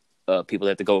 like, people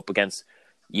that have to go up against.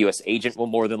 U.S. agent will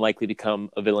more than likely become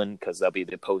a villain because that'll be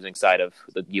the opposing side of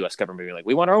the U.S. government being like,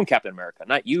 we want our own Captain America,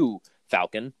 not you,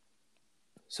 Falcon.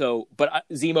 So, but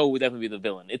Zemo would definitely be the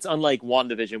villain. It's unlike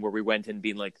WandaVision where we went in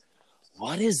being like,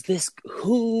 what is this?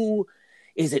 Who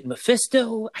is it?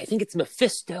 Mephisto? I think it's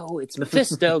Mephisto. It's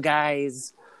Mephisto,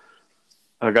 guys.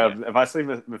 Oh God! If I say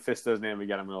Mephisto's name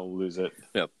again, I'm going to lose it.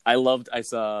 Yep. I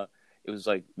saw it was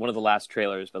like one of the last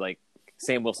trailers, but like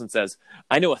Sam Wilson says,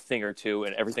 I know a thing or two,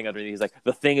 and everything underneath. He's like,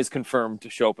 the Thing is confirmed to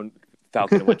show up in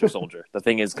Falcon and Winter Soldier. The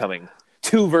Thing is coming.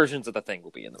 2 versions of the Thing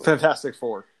will be in the movie. Fantastic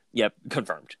Four. Yep,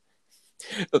 confirmed.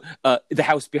 The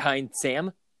house behind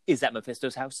Sam, is that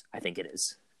Mephisto's house? I think it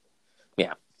is.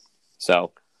 Yeah.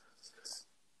 So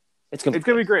it's gonna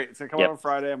be great. It's gonna come out on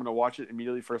Friday. I'm gonna watch it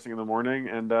immediately first thing in the morning,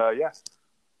 and yeah,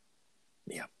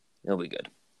 it'll be good.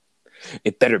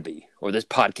 It better be, or this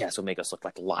podcast will make us look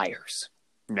like liars.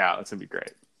 No, it's gonna be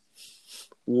great.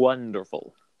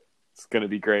 Wonderful. It's gonna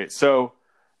be great. So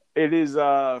it is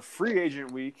free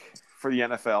agent week for the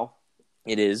NFL.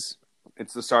 It is.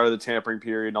 It's the start of the tampering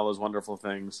period and all those wonderful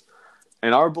things.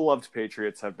 And our beloved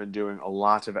Patriots have been doing a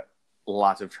lot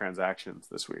of transactions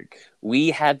this week.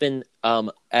 We have been,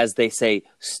 as they say,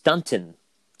 stunting.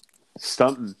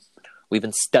 We've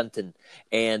been stunting,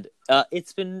 and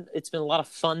it's been a lot of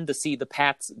fun to see the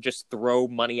Pats just throw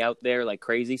money out there like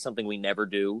crazy. Something we never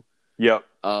do. Yep.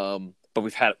 But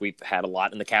we've had a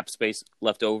lot in the cap space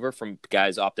left over from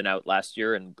guys opting out last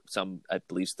year, and some I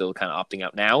believe still kind of opting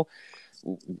out now.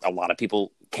 A lot of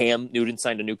people. Cam Newton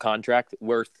signed a new contract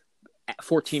worth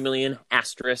 $14 million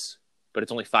asterisk, but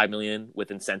it's only $5 million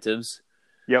with incentives.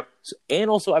 Yep. So,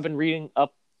 and also, I've been reading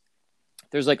up.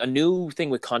 There's like a new thing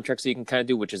with contracts that you can kind of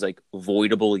do, which is like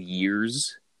voidable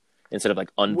years instead of like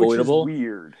unvoidable. Which is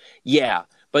weird. Yeah,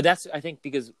 but that's I think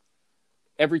because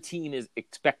every team is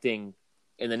expecting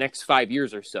in the next 5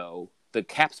 years or so the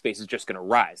cap space is just going to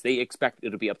rise. They expect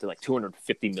it'll be up to like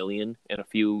 $250 million in a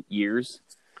few years.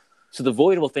 So the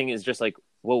voidable thing is just like,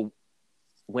 well,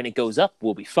 when it goes up,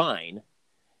 we'll be fine.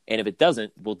 And if it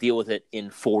doesn't, we'll deal with it in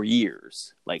 4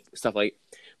 years. Like stuff like,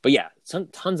 but yeah,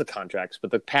 tons of contracts.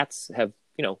 But the Pats have,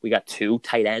 we got 2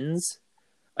 tight ends,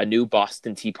 a new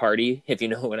Boston Tea Party, if you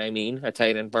know what I mean, a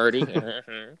tight end party.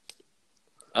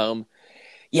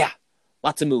 Yeah,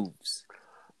 lots of moves.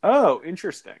 Oh,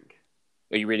 interesting.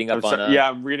 Are you reading up on? Yeah,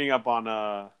 I'm reading up on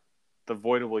the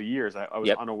voidable years. I was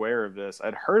unaware of this.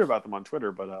 I'd heard about them on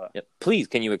Twitter, but please,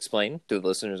 can you explain to the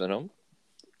listeners at home?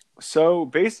 So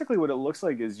basically, what it looks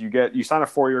like is you sign a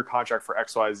 4-year contract for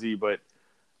XYZ, but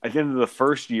at the end of the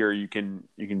first year, you can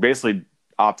basically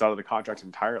opt out of the contract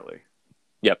entirely.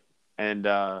 Yep. And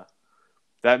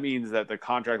that means that the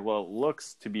contract, well, it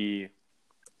looks to be,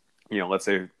 let's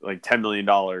say like $10 million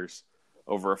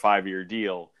over a 5-year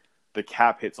deal. The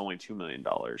cap hit's only $2 million.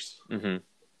 Mm-hmm.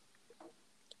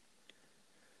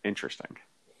 Interesting.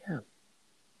 Yeah.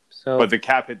 So, but the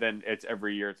cap hit then it's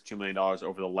every year it's $2 million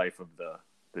over the life of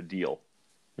the deal.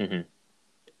 Mm-hmm.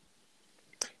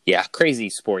 Yeah, crazy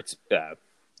sports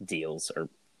deals are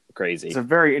crazy. It's a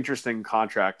very interesting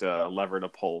contract lever to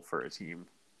pull for a team,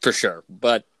 for sure.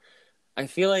 But I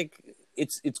feel like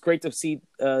it's great to see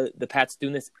the Pats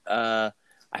doing this. I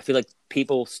feel like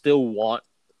people still want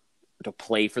to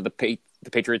play for the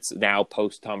Patriots now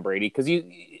post Tom Brady because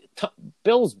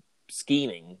Bill's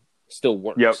scheming still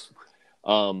works. Yep.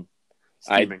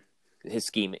 Scheming. His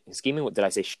scheming. What did I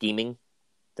say? Scheming.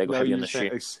 Did I go heavy on the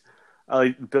shit?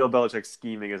 Bill Belichick's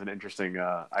scheming is an interesting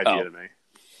idea to me.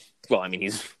 Well, I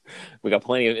mean, we got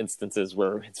plenty of instances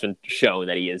where it's been shown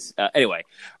that he is. Anyway,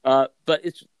 but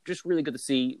it's just really good to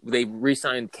see they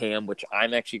re-signed Cam, which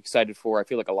I'm actually excited for. I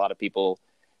feel like a lot of people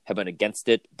have been against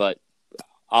it, but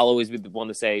I'll always be the one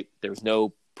to say there was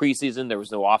no preseason, there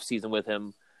was no offseason with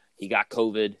him. He got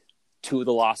COVID. 2 of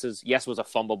the losses, yes, was a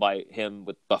fumble by him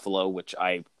with Buffalo, which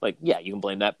I like. Yeah, you can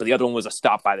blame that, but the other one was a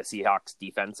stop by the Seahawks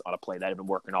defense on a play that had been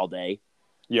working all day.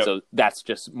 Yep. So that's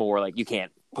just more like you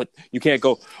can't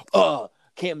go,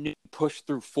 Cam Newton pushed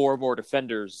through 4 more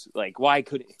defenders. Like, why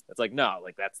could he? It's like, no,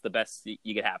 like that's the best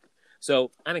you could have.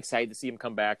 So I'm excited to see him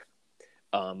come back.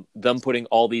 Them putting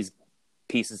all these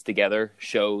pieces together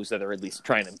shows that they're at least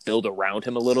trying to build around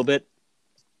him a little bit.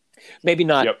 Maybe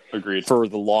not agreed. For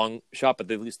the long shot, but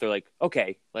at least they're like,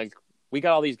 okay, like we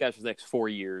got all these guys for the next 4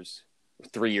 years,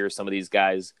 3 years, some of these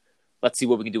guys. Let's see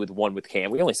what we can do with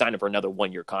Cam. We only signed him for another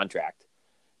 1-year contract.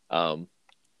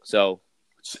 So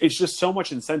it's just so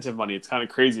much incentive money. It's kind of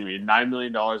crazy to me. $9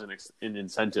 million in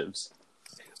incentives.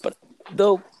 But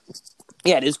though,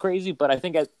 yeah, it is crazy, but I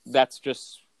think that's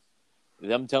just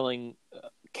them telling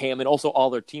Cam and also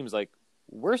all their teams, like,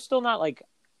 we're still not like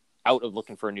out of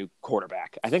looking for a new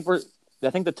quarterback. I think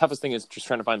the toughest thing is just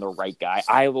trying to find the right guy.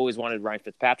 I've always wanted Ryan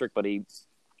Fitzpatrick, but he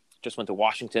just went to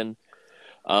Washington.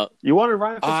 You wanted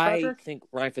Ryan Fitzpatrick? I think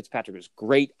Ryan Fitzpatrick was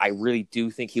great. I really do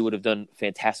think he would have done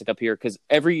fantastic up here because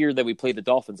every year that we played the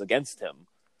Dolphins against him,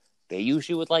 they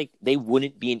usually they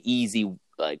wouldn't be an easy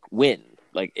win.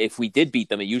 Like if we did beat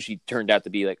them, it usually turned out to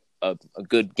be like a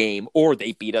good game, or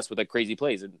they beat us with crazy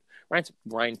plays. And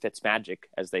Ryan Fitzmagic,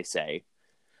 as they say,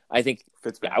 I think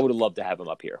I would have loved to have him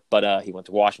up here, but he went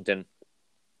to Washington.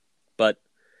 But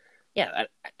yeah,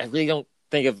 I really don't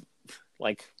think of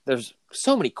there's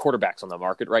so many quarterbacks on the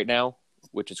market right now,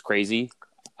 which is crazy.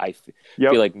 I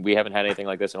feel like we haven't had anything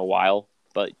like this in a while.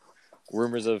 But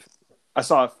rumors of I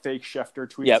saw a fake Schefter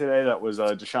tweet today that was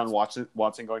Deshaun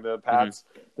Watson going to the Pats.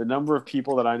 Mm-hmm. The number of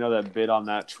people that I know that bid on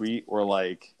that tweet were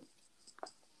like,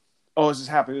 "Oh, this is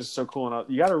happening. This is so cool." And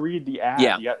you got to read the ad.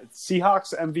 Yeah.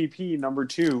 Seahawks MVP number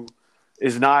 2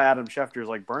 is not Adam Schefter's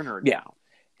burner. Yeah. Now.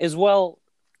 As well,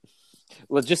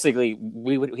 logistically,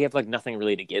 we have nothing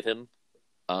really to give him,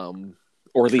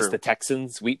 or at least the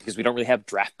Texans. Because we don't really have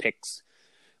draft picks.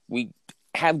 We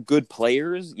have good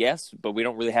players, yes, but we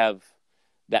don't really have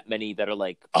that many that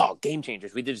are game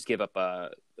changers. We did just give up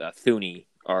Thuney,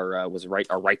 our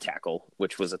right tackle,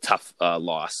 which was a tough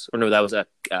loss. Or no, that was a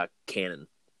Cannon.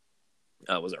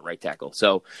 Was our right tackle.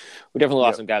 So we definitely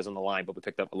lost some guys on the line, but we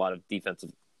picked up a lot of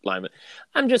defensive linemen.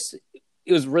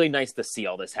 It was really nice to see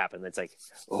all this happen. It's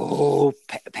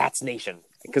Pats Nation.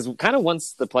 Because kind of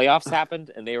once the playoffs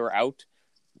happened and they were out,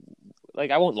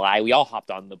 I won't lie, we all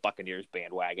hopped on the Buccaneers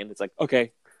bandwagon. It's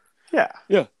okay. Yeah.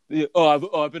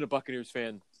 Oh, I've been a Buccaneers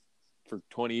fan for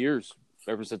 20 years,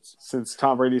 ever since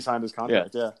Tom Brady signed his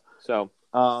contract. Yeah. So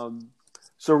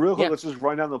real quick, let's just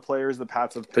run down the players the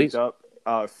Pats have picked up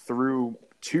through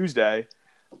Tuesday.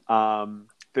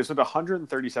 They spent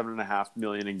 $137.5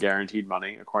 million in guaranteed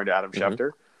money, according to Adam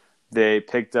Schefter. They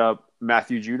picked up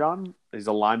Matthew Judon. He's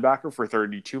a linebacker for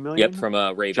 $32 million. Yep, from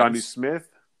Ravens.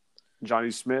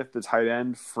 Johnny Smith, the tight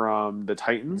end from the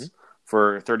Titans,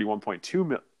 for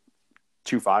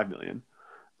 $31.25 million.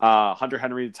 Hunter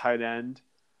Henry, the tight end,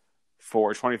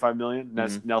 for $25 million.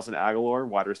 Nelson Aguilar,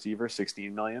 wide receiver,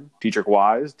 $16 million. Dietrich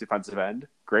Wise, defensive end,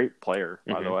 great player,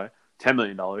 by the way, $10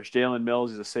 million. Jalen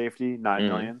Mills is a safety, $9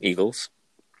 million. Eagles.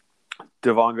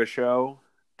 Devonga Show,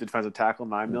 defensive tackle,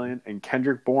 $9 million. And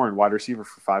Kendrick Bourne, wide receiver,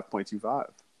 for $5.25.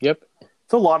 Yep.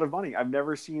 It's a lot of money. I've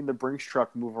never seen the Brinks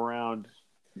truck move around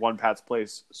one Pat's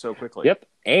place so quickly. Yep.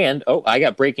 And I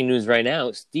got breaking news right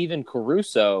now. Steven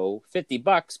Caruso,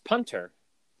 $50, punter.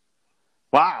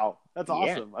 Wow, that's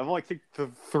awesome. I've only kicked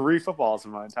 3 footballs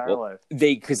in my entire life.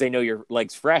 Because they know your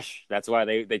leg's fresh. That's why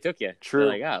they took you. True.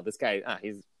 They're this guy,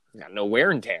 he's got no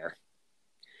wear and tear.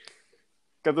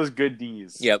 Got those good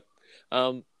knees. Yep.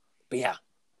 But yeah,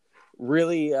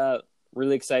 really,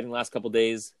 really exciting last couple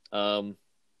days. I'm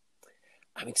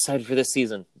excited for this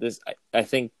season. I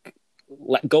think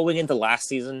going into last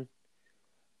season,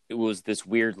 it was this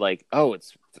weird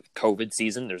it's COVID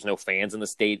season. There's no fans in the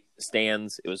state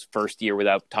stands. It was first year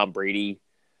without Tom Brady.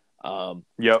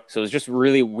 Yep. So it was just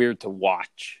really weird to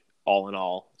watch all in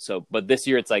all. So, but this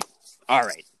year it's all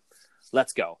right,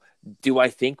 let's go. Do I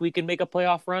think we can make a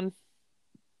playoff run?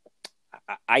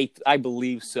 I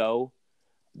believe so.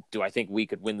 Do I think we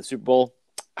could win the Super Bowl?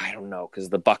 I don't know, because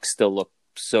the Bucs still look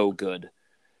so good.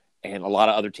 And a lot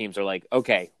of other teams are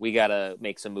okay, we got to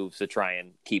make some moves to try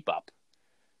and keep up.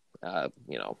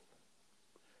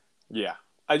 Yeah.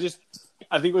 I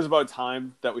think it was about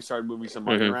time that we started moving some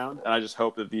money around. And I just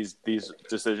hope that these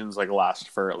decisions last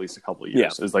for at least a couple of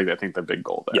years. Is I think the big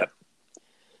goal there.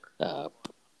 Yep.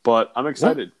 But I'm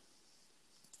excited.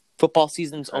 Football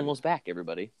season's almost back,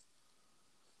 everybody.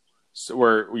 So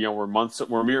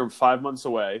we're mere 5 months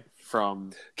away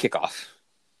from kickoff.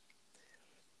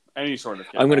 Any sort of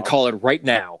kickoff. I'm going to call it right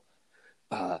now.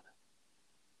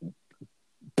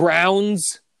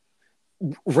 Browns,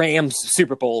 Rams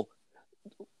Super Bowl.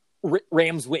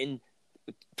 Rams win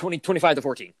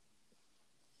 25-14.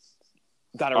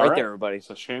 Got it right there, everybody.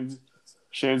 So Shane's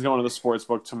going to the sports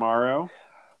book tomorrow.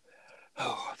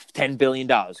 $10 billion.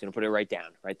 Going to put it right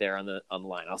down, right there on the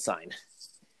line. I'll sign.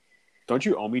 Don't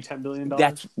you owe me $10 billion?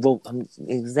 That's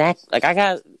exactly.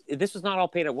 This was not all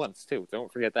paid at once, too.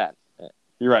 Don't forget that.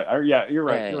 You're right. You're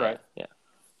right. You're right. Yeah.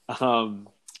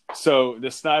 So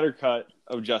the Snyder Cut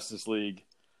of Justice League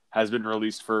has been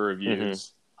released for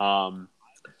reviews.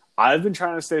 I've been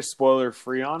trying to stay spoiler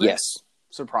free on it. Yes.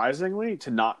 Surprisingly,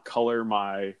 to not color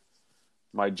my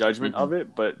judgment of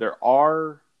it, but there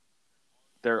are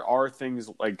things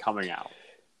coming out.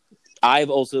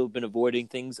 I've also been avoiding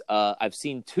things. I've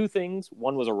seen 2 things.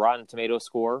 One was a Rotten Tomato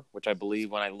score, which I believe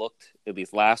when I looked, at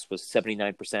least last, was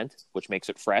 79%, which makes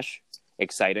it fresh,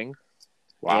 exciting.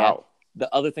 Wow. And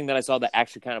the other thing that I saw that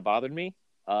actually kind of bothered me,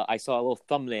 I saw a little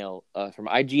thumbnail from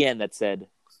IGN that said,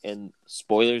 and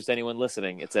spoilers to anyone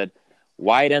listening, it said,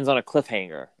 why it ends on a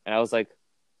cliffhanger. And I was like,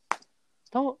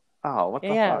 don't. Oh, what the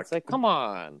fuck? Yeah, it's come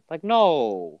on.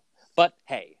 No. But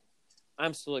hey,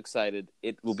 I'm still excited.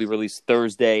 It will be released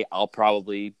Thursday. I'll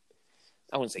probably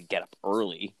I wouldn't say get up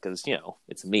early because,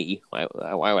 it's me. Why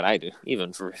would I do?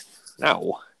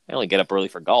 No, I only get up early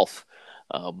for golf.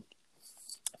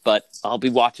 But I'll be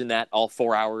watching that all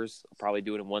 4 hours. I'll probably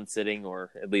do it in one sitting or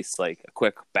at least like a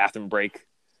quick bathroom break.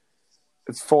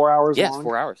 It's 4 hours long? Yeah, it's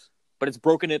 4 hours. But it's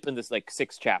broken up into like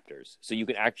 6 chapters. So you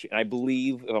can actually, and I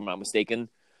believe, if I'm not mistaken,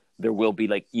 there will be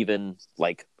like even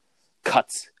like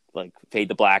cuts, like fade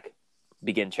to black,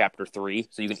 begin chapter 3.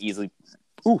 So you can easily,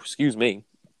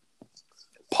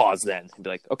 pause then and be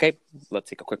like, okay, let's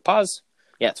take a quick pause.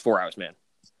 Yeah, it's 4 hours, man.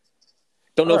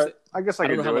 Don't know. Right. I guess I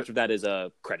don't can know how do much of that is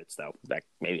credits though. Like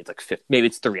maybe it's like maybe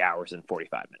it's 3 hours and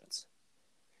 45 minutes.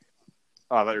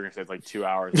 Oh, I thought you were gonna say it's like 2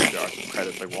 hours and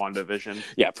credits like WandaVision.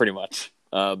 Yeah, pretty much.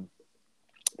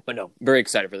 But no, very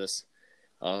excited for this.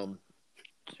 To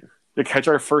catch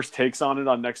our first takes on it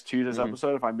on next Tuesday's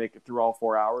episode if I make it through all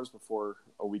 4 hours before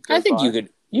a week goes I think by. you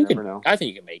could. Know. I think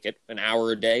you can make it an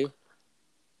hour a day.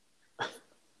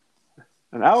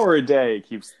 An hour a day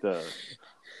keeps the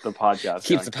podcast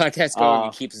keeps the podcast going.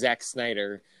 You keep Zack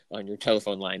Snyder on your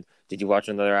telephone line. Did you watch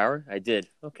another hour? I did.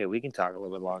 Okay, we can talk a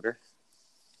little bit longer.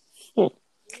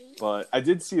 But I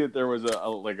did see that there was a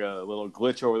little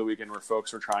glitch over the weekend where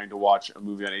folks were trying to watch a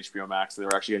movie on HBO Max. They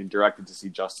were actually getting directed to see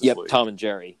Justice League. Tom and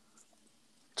Jerry.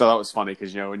 So that was funny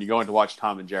because when you go in to watch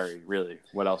Tom and Jerry, really,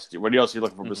 what else are you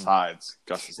looking for besides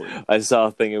Justice League? I saw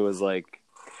a thing. It was like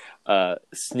a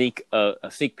sneak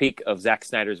peek of Zack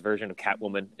Snyder's version of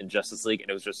Catwoman in Justice League, and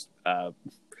it was just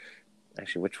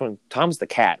actually which one? Tom's the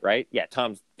cat, right? Yeah,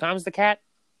 Tom's the cat.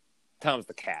 Tom's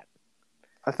the cat.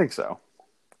 I think so.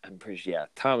 I'm pretty sure. Yeah,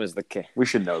 Tom is the cat. We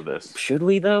should know this. Should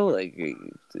we though? Like,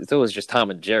 it's always just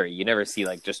Tom and Jerry. You never see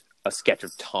like just a sketch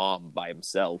of Tom by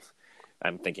himself.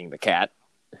 I'm thinking the cat.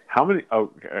 How many?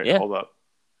 Oh, okay, yeah. Hold up.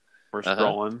 We're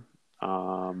scrolling.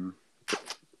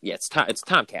 Yeah, it's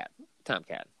Tomcat.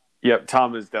 Tomcat. Yep,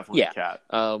 Tom is definitely a cat.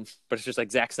 But it's just like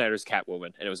Zack Snyder's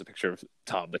Catwoman, and it was a picture of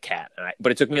Tom the cat.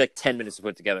 But it took me like 10 minutes to put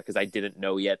it together because I didn't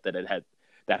know yet that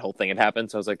that whole thing had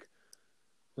happened. So I was like,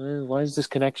 why is this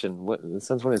connection?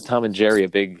 Since when is Tom and Jerry a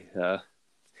big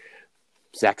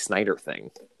Zack Snyder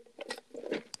thing?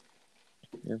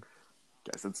 Yeah.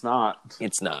 Guess it's not.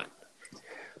 It's not.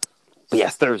 But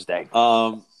yes, Thursday.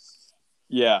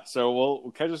 Yeah, so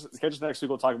we'll catch us next week.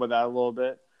 We'll talk about that a little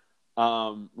bit.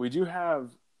 We do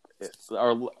have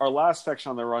our last section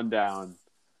on the rundown.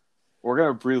 We're going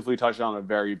to briefly touch on a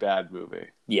very bad movie.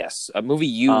 Yes, a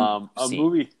movie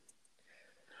movie.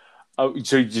 Oh,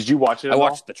 so did you watch it? I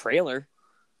watched the trailer.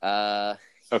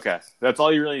 Okay, that's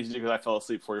all you really need to do because I fell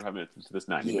asleep 45 minutes into this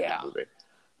 90-minute movie.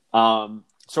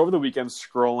 So over the weekend,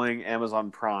 scrolling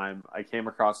Amazon Prime, I came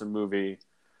across a movie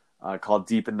called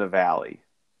Deep in the Valley,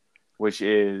 which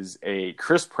is a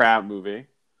Chris Pratt movie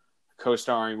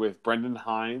co-starring with Brendan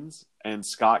Hines and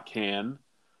Scott Caan.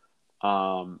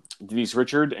 Denise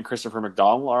Richards and Christopher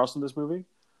McDonald are also in this movie.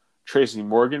 Tracy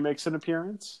Morgan makes an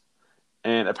appearance.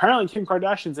 And apparently Kim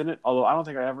Kardashian's in it, although I don't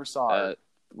think I ever saw it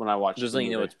when I watched it. Just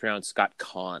letting you know it's pronounced Scott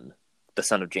Caan, the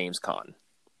son of James Caan.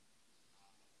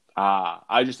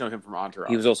 I just know him from Entourage.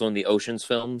 He was also in the Ocean's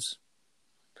films.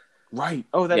 Right.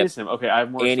 Oh, that is him. Okay, I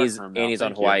have more respect for him now. And he's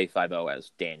on Hawaii Five-0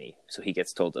 as Danny. So he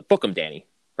gets told to book him Danny.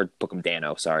 Or book him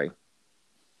Dano, sorry.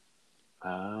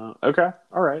 Okay.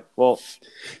 All right. Well,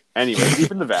 anyway,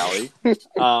 Deep in the Valley. It's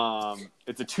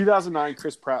a 2009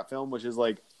 Chris Pratt film, which is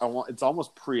like it's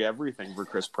almost pre-everything for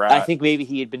Chris Pratt. I think maybe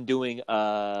he had been doing it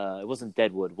wasn't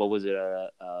Deadwood. What was it?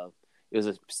 It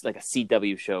was like a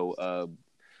CW show.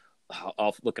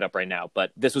 I'll look it up right now.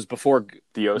 But this was before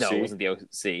the OC. No, it wasn't the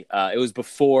OC. It was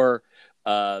before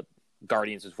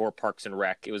Guardians. It was before Parks and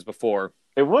Rec. It was before.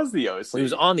 It was the OC. Well, he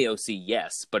was on the OC,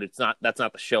 yes, but it's not. That's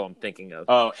not the show I'm thinking of.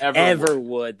 Oh,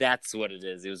 Everwood. That's what it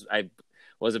is. It was.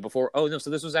 Was it before? Oh no. So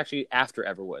this was actually after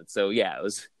Everwood. So yeah, it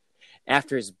was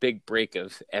after his big break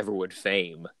of Everwood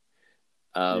fame.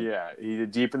 Yeah, he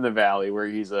did Deep in the Valley, where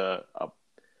he's a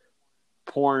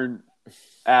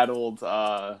porn-addled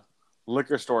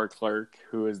liquor store clerk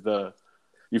who is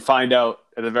you find out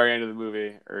at the very end of the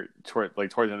movie, or towards the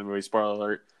end of the movie, spoiler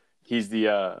alert, he's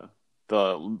the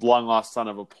long-lost son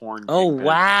of a porn Oh, kingpin.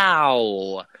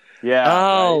 wow. Yeah.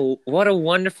 Oh, right? What a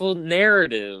wonderful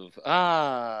narrative.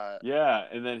 Yeah,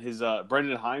 and then his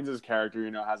Brendan Hines' character,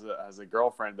 has a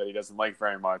girlfriend that he doesn't like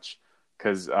very much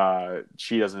because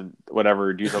she doesn't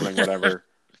do something whatever.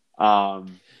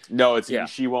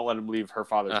 She won't let him leave her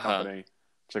father's company.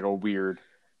 It's like a weird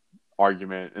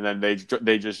argument, and then they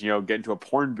just get into a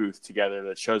porn booth together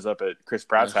that shows up at Chris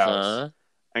Pratt's house.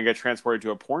 And get transported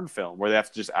to a porn film where they have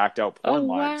to just act out porn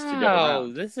lines to get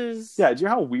around. This is... Yeah, do you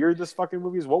know how weird this fucking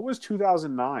movie is? What was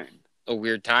 2009? A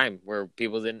weird time where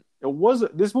people didn't...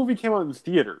 This movie came out in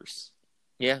theaters.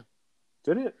 Yeah.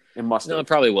 Did it? It must have. No, it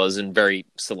probably was in very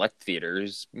select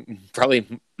theaters. Probably,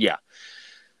 yeah.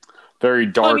 Very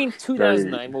dark. Well, I mean,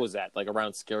 2009, what was that? Like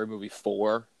around Scary Movie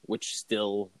 4, which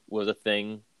still was a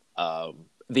thing.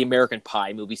 The American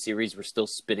Pie movie series were still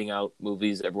spitting out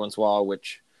movies every once in a while,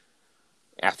 which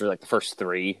after like the first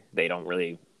 3, they don't,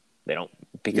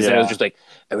 because then it was just like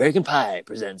American Pie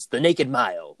presents The Naked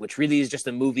Mile, which really is just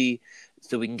a movie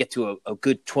so we can get to a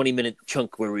good 20-minute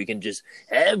chunk where we can just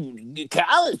have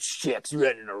college chicks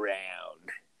running around.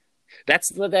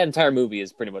 That's what that entire movie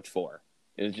is pretty much for.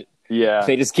 They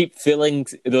just keep filling.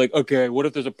 They're like, okay, what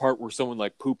if there's a part where someone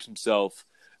like poops himself?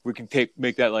 We can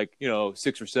make that like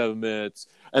 6 or 7 minutes,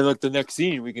 and like the next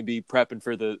scene we can be prepping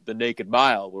for the Naked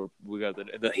Mile where we got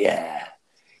the yeah.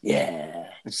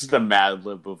 It's just a Mad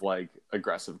Lib of like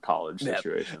aggressive college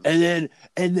situations.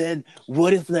 And then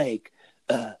what if like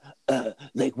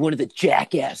one of the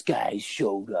Jackass guys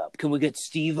showed up? Can we get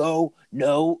Steve-O?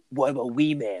 No. What about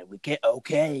Wee Man? We can't.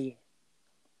 Okay.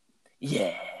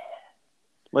 Yeah.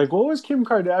 Like, what was Kim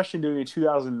Kardashian doing in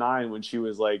 2009 when she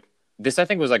was like? This, I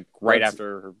think, was like right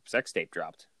after her sex tape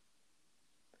dropped.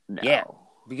 No. Yeah,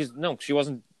 because she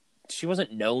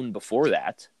wasn't known before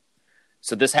that.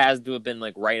 So this has to have been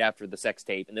like right after the sex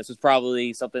tape, and this was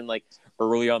probably something like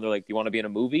early on. They're like, "Do you want to be in a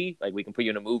movie? Like, we can put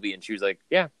you in a movie." And she was like,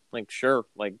 "Yeah, like sure.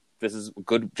 Like, this is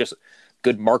just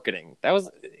good marketing." That was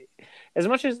as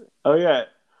much as. Oh yeah,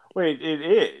 wait, it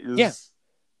is. Yeah.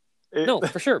 No,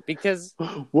 for sure. Because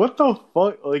what the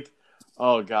fuck? Like,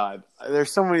 oh god,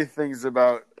 there's so many things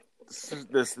about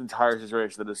this entire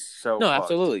situation that is so. No, fucked.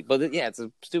 Absolutely, but yeah, it's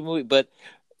a stupid movie. But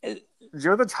do you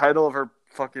know what the title of her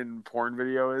fucking porn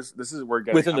video is? This is where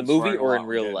within the movie or in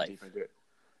real life.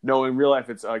 No, in real life,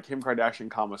 it's Kim Kardashian,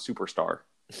 superstar.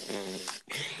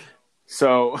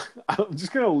 So I'm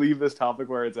just gonna leave this topic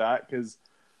where it's at because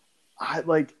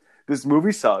this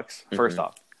movie sucks. First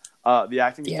off. The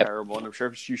acting is terrible, and I'm sure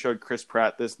if you showed Chris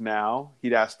Pratt this now,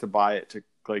 he'd ask to buy it to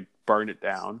like burn it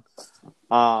down.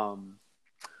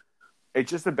 It's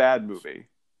just a bad movie.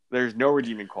 There's no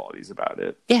redeeming qualities about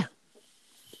it. Yeah,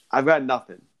 I've got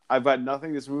nothing.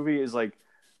 This movie is like,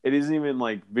 it isn't even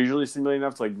like visually stimulating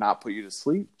enough to like not put you to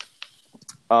sleep.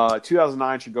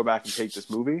 2009 should go back and take this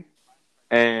movie,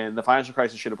 and the financial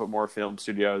crisis should have put more film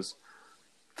studios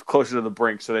closer to the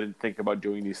brink so they didn't think about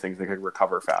doing these things. They could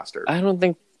recover faster.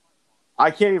 I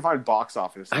can't even find box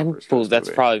office numbers. That's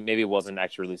probably, maybe it wasn't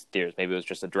actually released in theaters. Maybe it was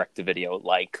just a direct-to-video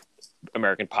like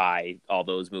American Pie, all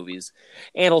those movies.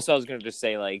 And also I was going to just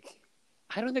say, like,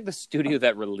 I don't think the studio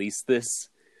that released this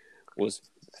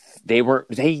they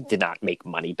did not make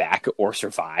money back or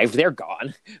survive. They're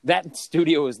gone. That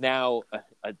studio is now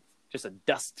just a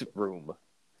dust room.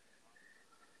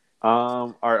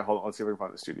 All right, hold on. Let's see if we can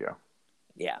find the studio.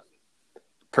 Yeah.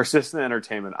 Persistent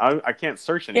Entertainment. I can't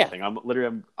search anything. Yeah.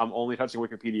 I'm only touching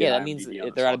Wikipedia. Yeah, that means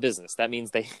they're out of business. That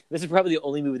means this is probably the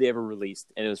only movie they ever released,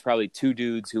 and it was probably 2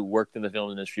 dudes who worked in the film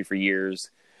industry for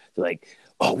years. They're like,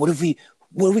 "Oh, what if we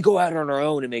go out on our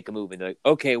own and make a movie?" And they're like,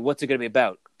 "Okay, what's it gonna be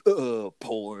about?"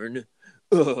 Porn.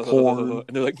 Porn. And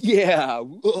they're like, "Yeah."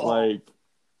 Like,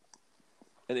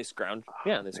 and they scrounged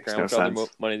all their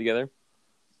money together,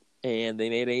 and they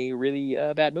made a really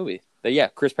bad movie. But yeah,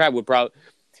 Chris Pratt would probably.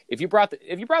 If you brought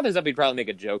this up, he'd probably make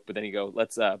a joke, but then you go,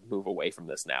 "Let's move away from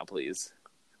this now, please."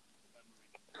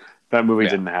 That movie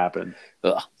didn't happen.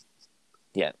 Ugh.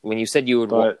 Yeah, when you said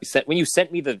when you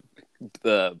sent me the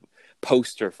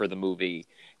poster for the movie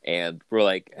and were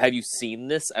like, "Have you seen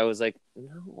this?" I was like,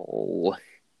 "No."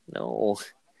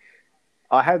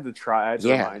 I had to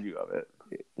remind you of it.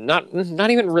 Not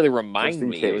even really remind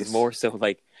me. It was more so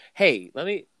like, "Hey, let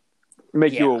me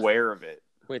make you aware of it."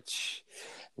 Which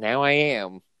now I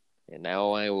am. And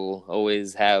now I will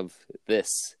always have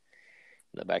this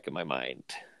in the back of my mind.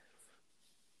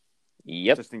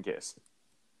 Yep. Just in case.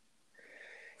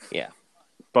 Yeah.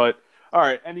 But, all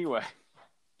right, anyway.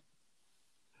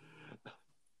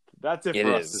 That's it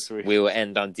for us this week. We will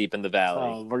end on Deep in the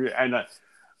Valley.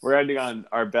 We're ending on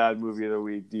our bad movie of the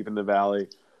week, Deep in the Valley.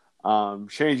 Shane,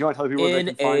 do you want to tell people where they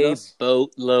can find us? In a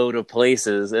boatload of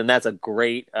places. And that's a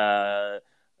great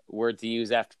word to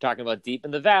use after talking about Deep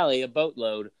in the Valley, a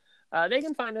boatload. They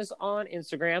can find us on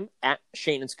Instagram at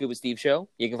Shane and Scuba Steve Show.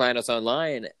 You can find us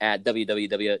online at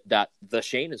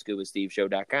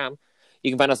www.theshaneandscubasteveshow.com.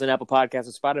 You can find us on Apple Podcasts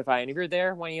and Spotify. And if you're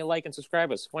there, why don't you like and subscribe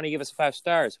us? Why don't you give us 5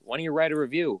 stars? Why don't you write a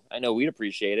review? I know we'd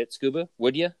appreciate it. Scuba,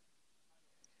 would you?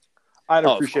 I'd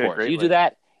appreciate it greatly. You do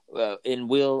that, and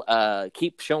we'll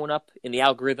keep showing up in the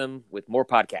algorithm with more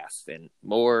podcasts and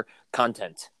more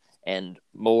content and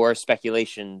more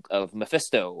speculation of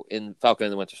Mephisto in Falcon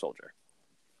and the Winter Soldier.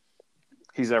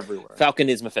 He's everywhere. Falcon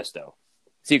is Mephisto.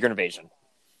 Secret Invasion.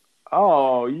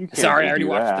 Oh, you can't. Sorry, I already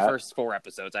watched the first 4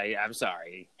 episodes. I'm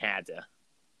sorry. Had to.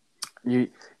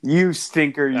 You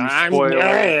stinker, you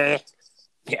spoiler.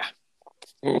 Yeah.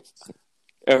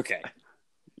 Okay.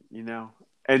 You know.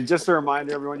 And just a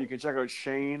reminder, everyone, you can check out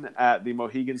Shane at the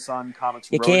Mohegan Sun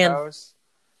Comics You Roadhouse.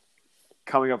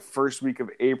 Coming up first week of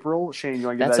April. Shane, you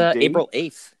want to give that date? April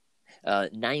 8th,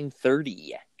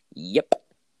 9:30. Yep.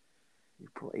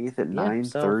 April 8th at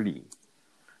 9:30.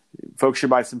 Folks should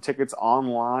buy some tickets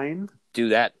online. Do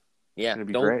that. Yeah.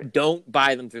 Great. Don't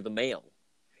buy them through the mail.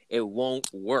 It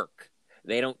won't work.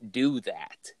 They don't do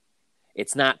that.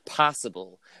 It's not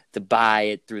possible to buy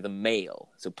it through the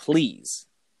mail. So please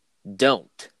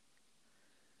don't.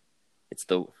 It's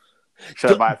the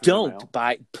Should I buy it through the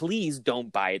mail? Please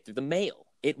don't buy it through the mail.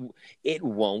 It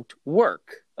won't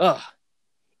work. Ugh.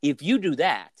 If you do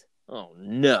that, oh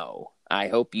no. I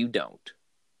hope you don't.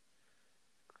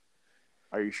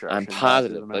 Are you sure? I'm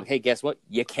positive. But hey, guess what?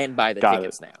 You can buy the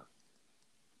tickets now.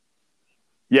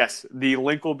 Yes, the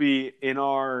link will be in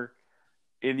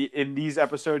these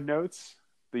episode notes.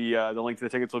 The link to the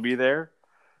tickets will be there.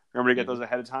 Remember to get those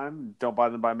ahead of time. Don't buy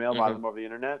them by mail. Buy them over the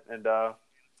internet, and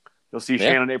you'll see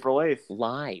Shane on April 8th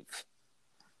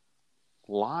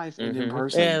live and in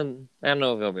person. And I don't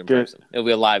know if it'll be in person. It'll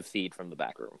be a live feed from the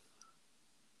back room.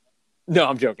 No,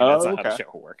 I'm joking. That's not how the show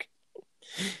will work.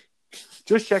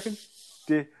 Just checking.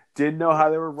 Didn't know how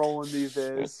they were rolling these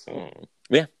days.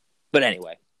 Yeah, but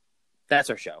anyway, that's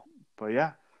our show. But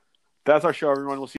yeah, that's our show, everyone. We'll see